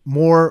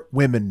more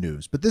women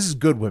news, but this is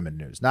good women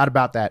news, not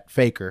about that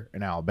faker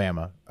in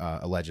Alabama,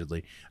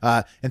 allegedly.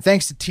 And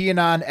thanks to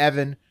TAnon,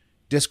 Evan,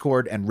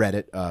 Discord, and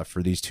Reddit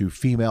for these two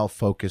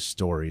female-focused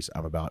stories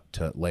I'm about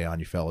to lay on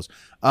you fellas.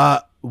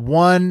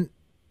 One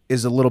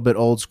is a little bit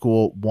old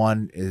school,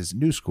 one is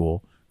new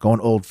school. Going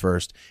old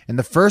first. And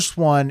the first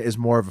one is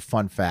more of a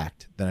fun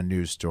fact than a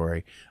news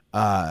story.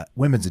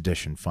 Women's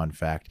edition fun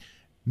fact.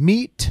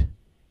 Meet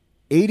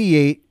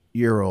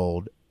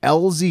 88-year-old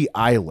Elsie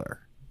Eiler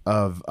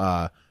of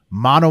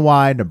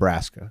Monowai,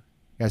 Nebraska.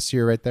 You guys see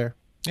her right there?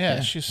 Yeah.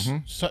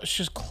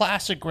 She's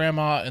classic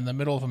grandma in the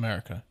middle of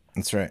America.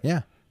 That's right.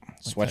 Yeah.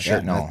 Sweatshirt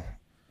and all.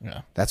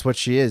 Yeah. That's what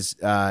she is.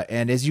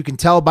 And as you can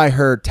tell by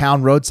her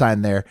town road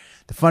sign there,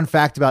 the fun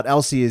fact about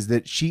Elsie is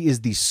that she is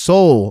the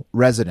sole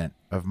resident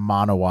of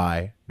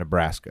Monowai,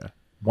 Nebraska.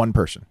 One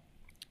person.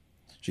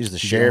 She's the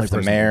sheriff,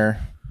 the mayor.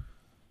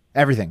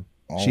 Everything.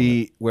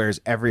 She wears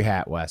every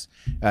hat, Wes.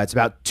 It's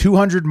about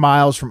 200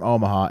 miles from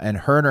Omaha, and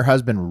her and her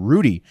husband,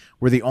 Rudy,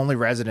 were the only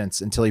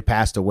residents until he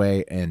passed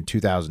away in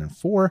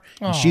 2004.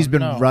 And she's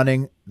been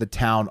running the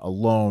town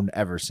alone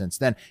ever since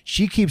then.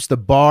 She keeps the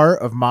bar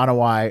of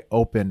Monowai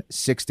open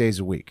 6 days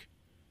a week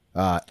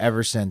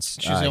ever since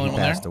he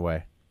passed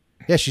away.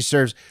 Yeah, she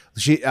serves.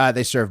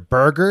 They serve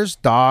burgers,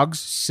 dogs,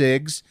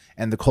 cigs,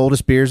 and the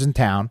coldest beers in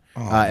town.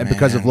 And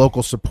because of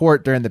local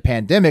support during the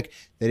pandemic,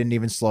 they didn't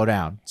even slow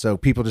down. So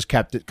people just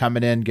kept it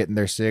coming in, getting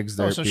their cigs,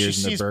 their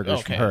beers, and their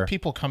burgers from her.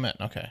 People come in.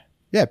 Okay.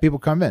 Yeah, people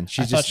come in.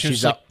 She's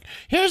like,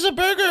 here's a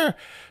burger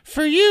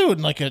for you,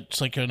 and like it's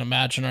like an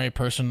imaginary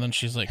person. Then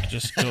she's like,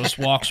 just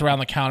walks around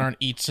the counter and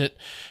eats it.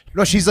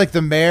 No, she's like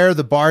the mayor,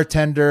 the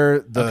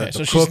bartender, the so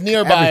cook, she's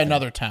nearby everything.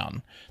 another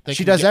town.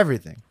 She does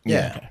everything.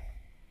 Yeah. Okay.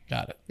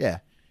 Got it. Yeah.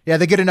 Yeah,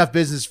 they get enough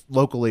business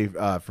locally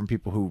from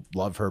people who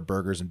love her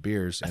burgers and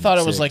beers. I thought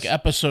it was like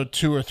episode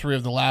 2 or 3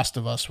 of The Last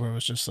of Us, where it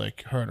was just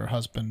like her and her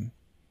husband,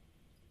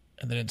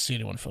 and they didn't see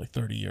anyone for like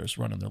 30 years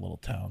running their little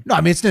town. No,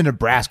 I mean, it's in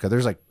Nebraska.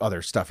 There's like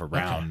other stuff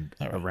around,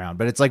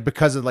 but it's like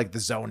because of like the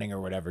zoning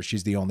or whatever,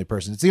 she's the only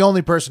person. It's the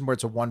only person where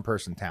it's a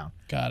one-person town.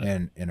 Got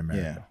it. In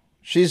America.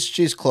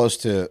 She's close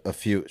to a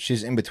few.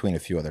 She's in between a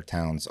few other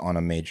towns on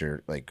a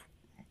major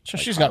So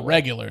she's got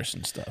regulars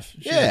and stuff.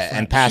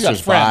 and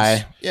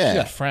passers-by. Yeah, she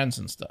got friends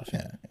and stuff.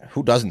 Yeah.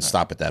 Who doesn't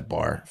stop at that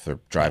bar if they're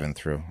driving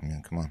through? I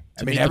mean, come on.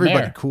 I mean, meet the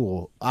everybody mayor.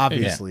 cool,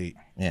 obviously,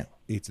 Yeah.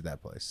 eats at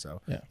that place.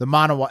 So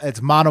the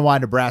it's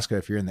Monowai, Nebraska,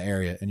 if you're in the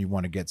area and you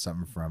want to get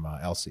something from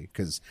Elsie.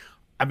 Because,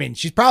 I mean,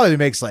 she probably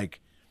makes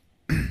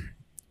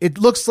it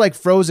looks like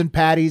frozen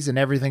patties and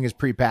everything is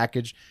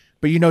prepackaged,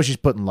 but she's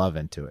putting love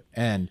into it.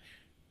 And,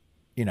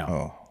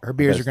 her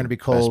beers are going to be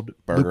cold,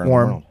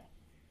 lukewarm.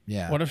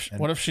 Yeah. What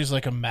if she's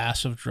like a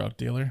massive drug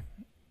dealer?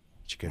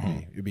 She could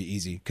be. It'd be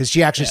easy because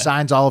she actually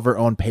signs all of her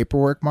own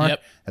paperwork. Mark,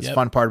 that's the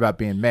fun part about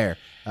being mayor.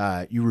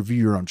 You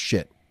review your own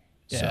shit.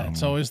 Yeah,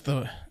 so.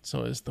 it's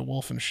always the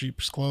wolf in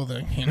sheep's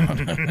clothing. You know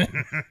what I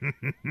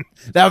mean?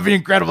 That would be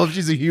incredible if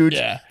she's a huge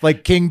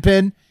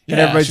kingpin and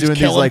everybody's she's doing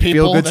these killing feel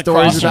people good that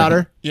stories cross about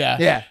her.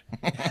 Yeah.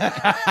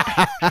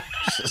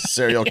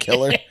 Serial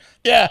killer.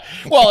 Yeah.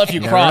 Well, if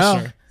you cross know.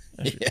 her,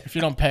 if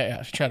you don't pay,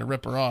 if you try to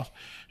rip her off.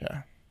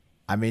 Yeah.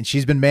 I mean,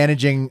 she's been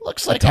managing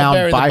Looks a like I'll town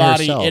bury the by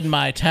body herself. in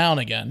my town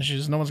again.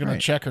 No one's going to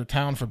check her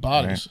town for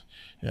bodies.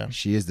 Yeah.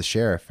 She is the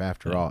sheriff,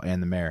 after all,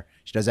 and the mayor.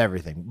 She does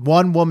everything.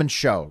 One woman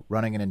show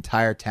running an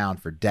entire town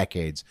for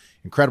decades.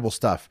 Incredible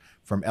stuff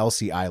from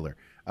Elsie Eiler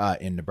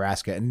in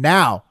Nebraska. And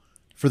now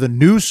for the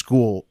new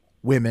school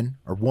women,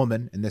 or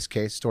woman in this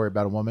case, story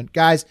about a woman.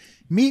 Guys,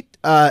 meet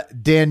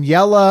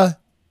Daniela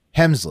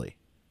Hemsley.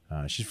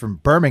 She's from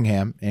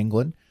Birmingham,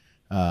 England.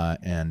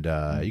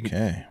 You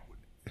can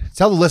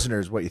tell the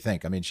listeners what you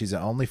think. I mean, she's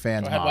an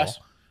OnlyFans model.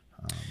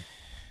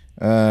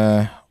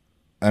 Wes.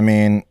 I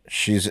mean,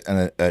 she's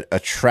an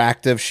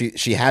attractive.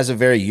 She has a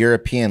very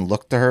European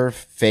look to her.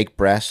 Fake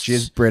breasts. She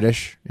is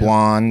British.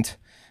 Blonde,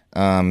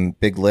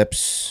 big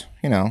lips.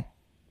 She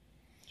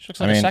looks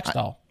like a sex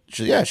doll.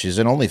 She's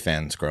an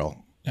OnlyFans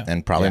girl,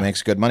 and probably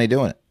makes good money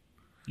doing it.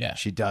 Yeah,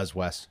 She does,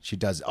 Wes. She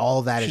does.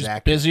 All that she's is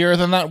accurate. busier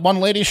than that one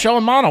lady show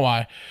in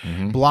Monowai.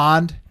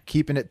 Blonde,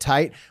 keeping it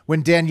tight.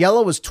 When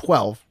Daniela was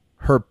 12,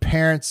 her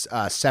parents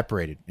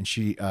separated, and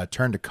she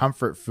turned to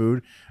comfort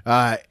food,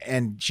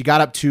 and she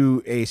got up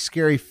to a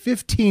scary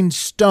 15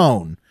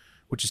 stone,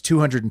 which is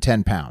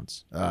 210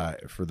 pounds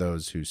for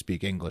those who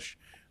speak English,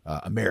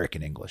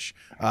 American English.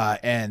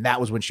 And that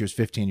was when she was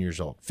 15 years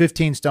old.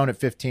 15 stone at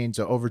 15,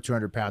 so over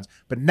 200 pounds.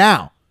 But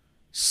now,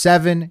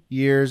 7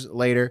 years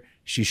later,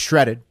 she's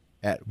shredded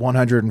at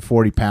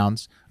 140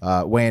 pounds,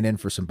 weighing in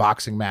for some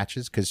boxing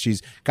matches because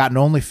she's got an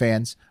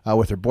OnlyFans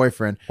with her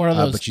boyfriend. What are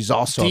those? But she's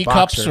also a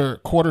D-cups boxer. or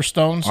quarter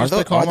stones? Are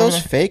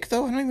those fake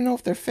though? I don't even know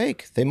if they're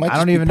fake. They might. I just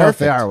don't be even know if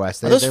they perfect. are,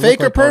 Wes. Are those they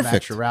fake look or like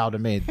perfect? Natural to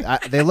me.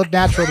 They look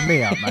natural to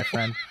me, my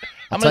friend.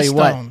 How many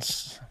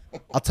stones?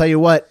 I'll tell you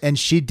what. And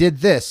she did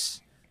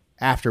this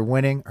after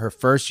winning her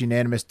first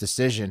unanimous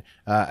decision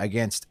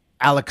against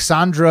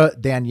Alexandra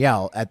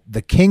Danielle at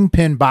the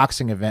Kingpin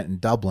boxing event in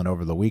Dublin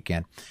over the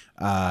weekend.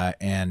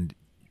 And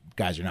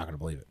guys, you're not going to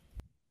believe it.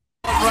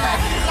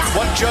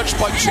 One judge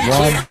by 2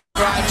 clear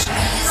grabs.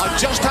 I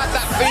just had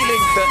that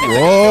feeling that.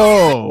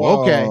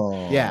 Whoa. Okay.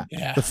 Yeah.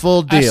 The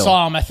full I deal.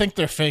 saw them. I think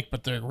they're fake,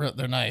 but they're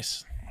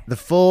nice. The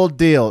full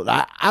deal.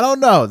 I don't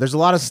know. There's a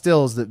lot of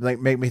stills that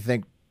make me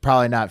think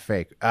probably not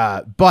fake.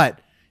 But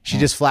she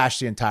just flashed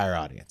the entire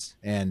audience.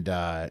 And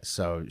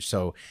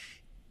so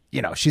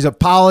she's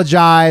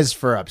apologized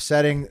for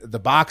upsetting the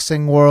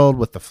boxing world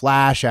with the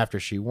flash after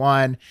she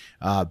won.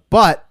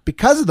 But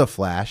because of the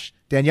flash,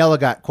 Daniela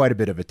got quite a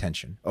bit of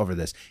attention over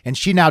this. And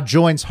she now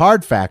joins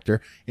Hard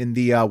Factor in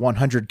the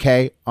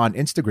 100K on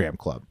Instagram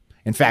club.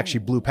 In fact, she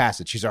blew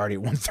past it. She's already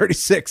at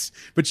 136,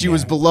 but she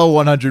was below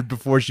 100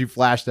 before she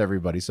flashed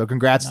everybody. So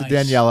congrats to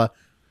Daniela.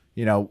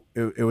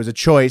 It was a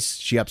choice.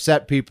 She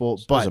upset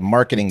people, but She's a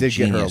marketing it did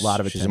genius. get her a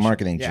lot of attention. She's a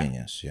marketing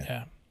genius.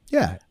 Yeah.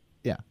 Yeah.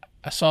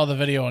 I saw the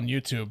video on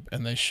YouTube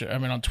and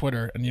on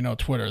Twitter, and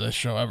Twitter, they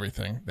show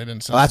everything. They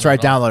didn't. Well, that's where I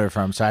downloaded it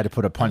from. So I had to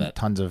put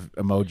tons of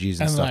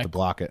emojis and stuff then to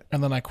block it.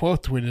 And then I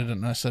quote tweeted it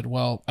and I said,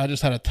 well, I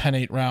just had a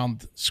 10-8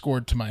 round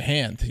scored to my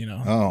hand, 10,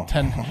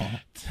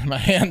 my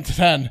hand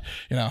 10,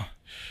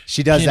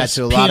 She does that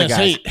to a lot of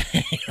guys.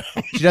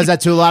 She does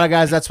that to a lot of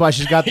guys. That's why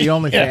she's got the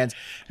OnlyFans.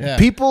 Yeah.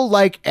 People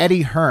like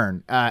Eddie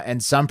Hearn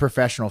and some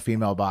professional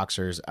female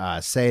boxers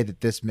say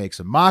that this makes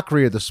a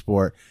mockery of the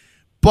sport,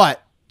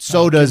 but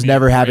so does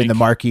never having the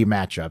marquee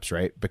matchups,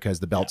 right?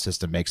 Because the belt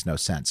system makes no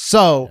sense.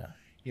 So,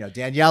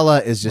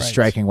 Daniela is just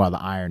striking while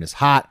the iron is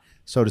hot,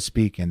 so to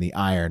speak, and the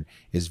iron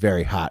is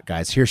very hot,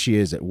 guys. Here she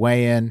is at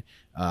weigh-in.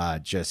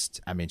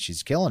 She's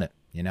killing it,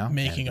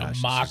 making a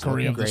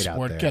mockery of the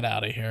sport. Get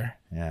out of here.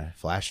 Yeah,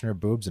 flashing her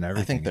boobs and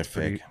everything. I think they're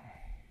fake.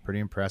 Pretty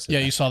impressive.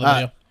 Yeah, you saw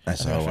the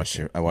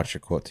video. I watched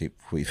your quote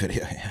tweet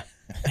video.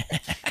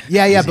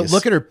 Yeah, but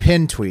look at her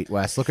pin tweet,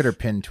 Wes. Look at her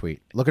pin tweet.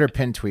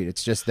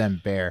 It's just them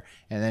bare.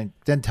 And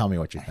then tell me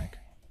what you think.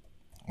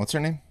 What's her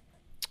name?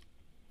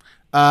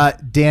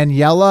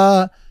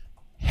 Daniela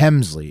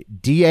Hemsley.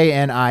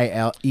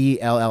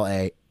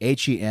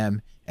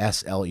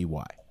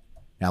 DANIELLAHEMSLEY.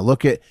 Now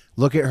look at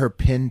her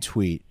pin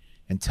tweet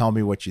and tell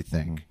me what you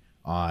think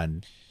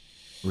on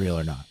Real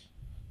or Not.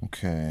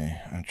 Okay,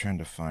 I'm trying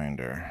to find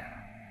her.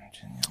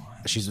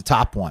 She's the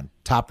top one,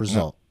 top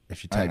result.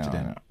 If you typed it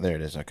in, no. There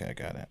it is. Okay, I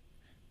got it.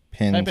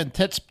 Pinned. Type in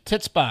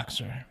tits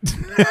boxer.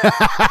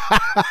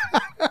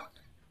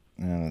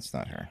 No, that's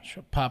not her.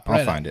 She'll pop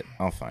right up.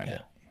 I'll find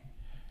it.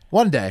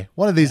 one day,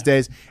 one of these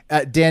days,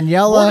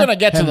 Daniela. We're gonna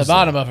get to the Hemsley.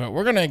 bottom of it.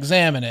 We're gonna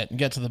examine it and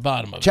get to the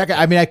bottom of it. Check it.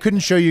 I mean, I couldn't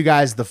show you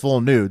guys the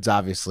full nudes,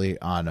 obviously,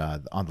 on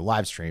the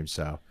live stream.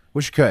 So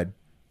wish you could,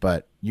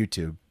 but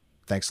YouTube.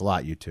 Thanks a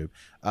lot, YouTube.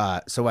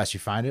 So Wes, you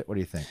find it? What do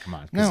you think? Come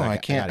on. No, I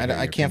can't.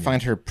 I can't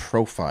find her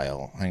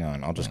profile. Hang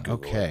on, I'll just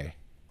Google Okay.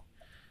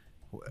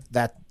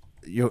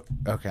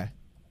 Okay.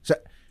 So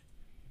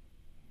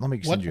let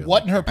me send you.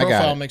 What in her got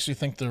profile it. makes you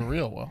think they're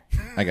real? Well,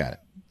 I got it.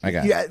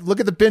 Yeah,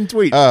 look at the pinned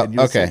tweet. Oh,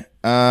 okay.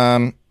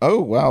 Oh,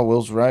 wow.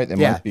 Will's right. They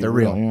might be they're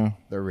real. Yeah.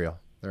 They're real.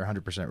 They're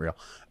 100% real.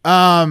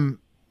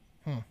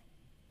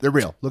 They're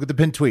real. Look at the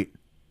pinned tweet.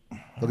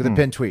 Look at the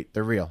pinned tweet.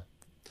 They're real.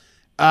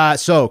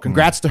 So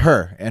congrats to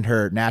her and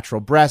her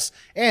natural breasts,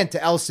 and to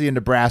Elsie in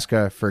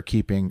Nebraska for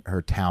keeping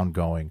her town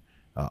going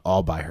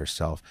all by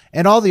herself,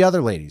 and all the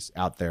other ladies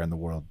out there in the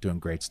world doing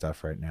great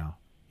stuff right now.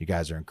 You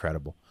guys are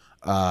incredible.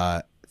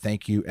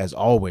 Thank you as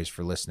always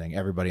for listening,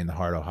 everybody in the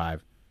Hardo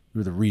Hive.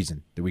 You're the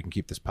reason that we can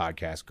keep this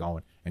podcast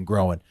going and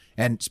growing.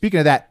 And speaking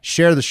of that,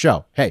 share the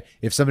show. Hey,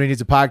 if somebody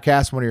needs a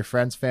podcast, one of your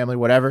friends, family,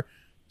 whatever,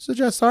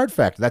 suggest Hard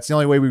Factor. That's the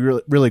only way we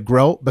really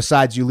grow,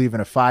 besides you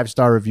leaving a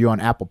 5-star review on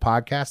Apple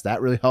Podcasts.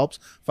 That really helps.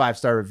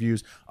 5-star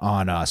reviews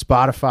on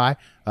Spotify.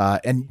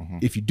 And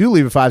if you do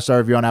leave a 5-star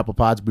review on Apple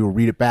Pods, we will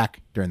read it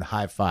back during the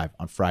Hive 5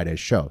 on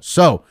Friday's show.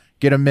 So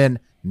get them in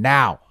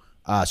now.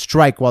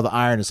 Strike while the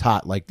iron is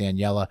hot, like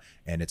Daniela,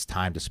 and it's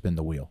time to spin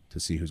the wheel to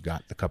see who's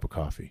got the cup of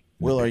coffee.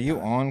 Will, are you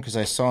on? Because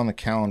I saw on the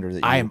calendar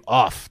that I am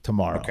off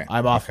tomorrow. Okay.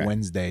 I'm off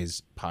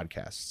Wednesday's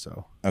podcast.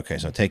 So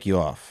take you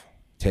off.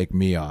 Take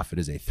me off. It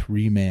is a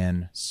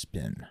 3-man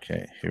spin.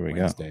 Okay, here we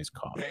Wednesday's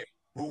coffee.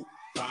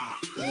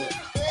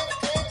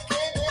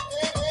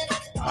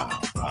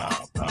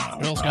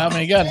 Bill's got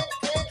me again.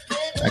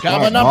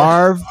 Got my number.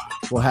 Marv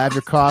will have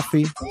your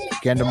coffee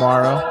again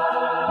tomorrow.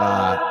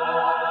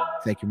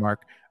 Thank you,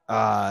 Mark.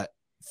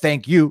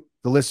 Thank you,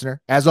 the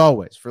listener, as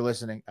always, for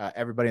listening.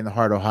 Everybody in the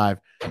Hardo Hive,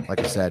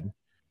 like I said,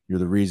 you're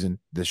the reason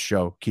this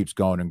show keeps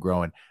going and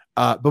growing.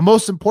 But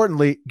most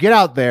importantly, get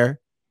out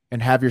there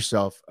and have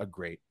yourself a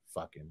great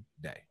fucking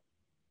day.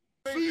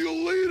 See you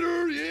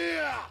later,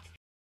 yeah!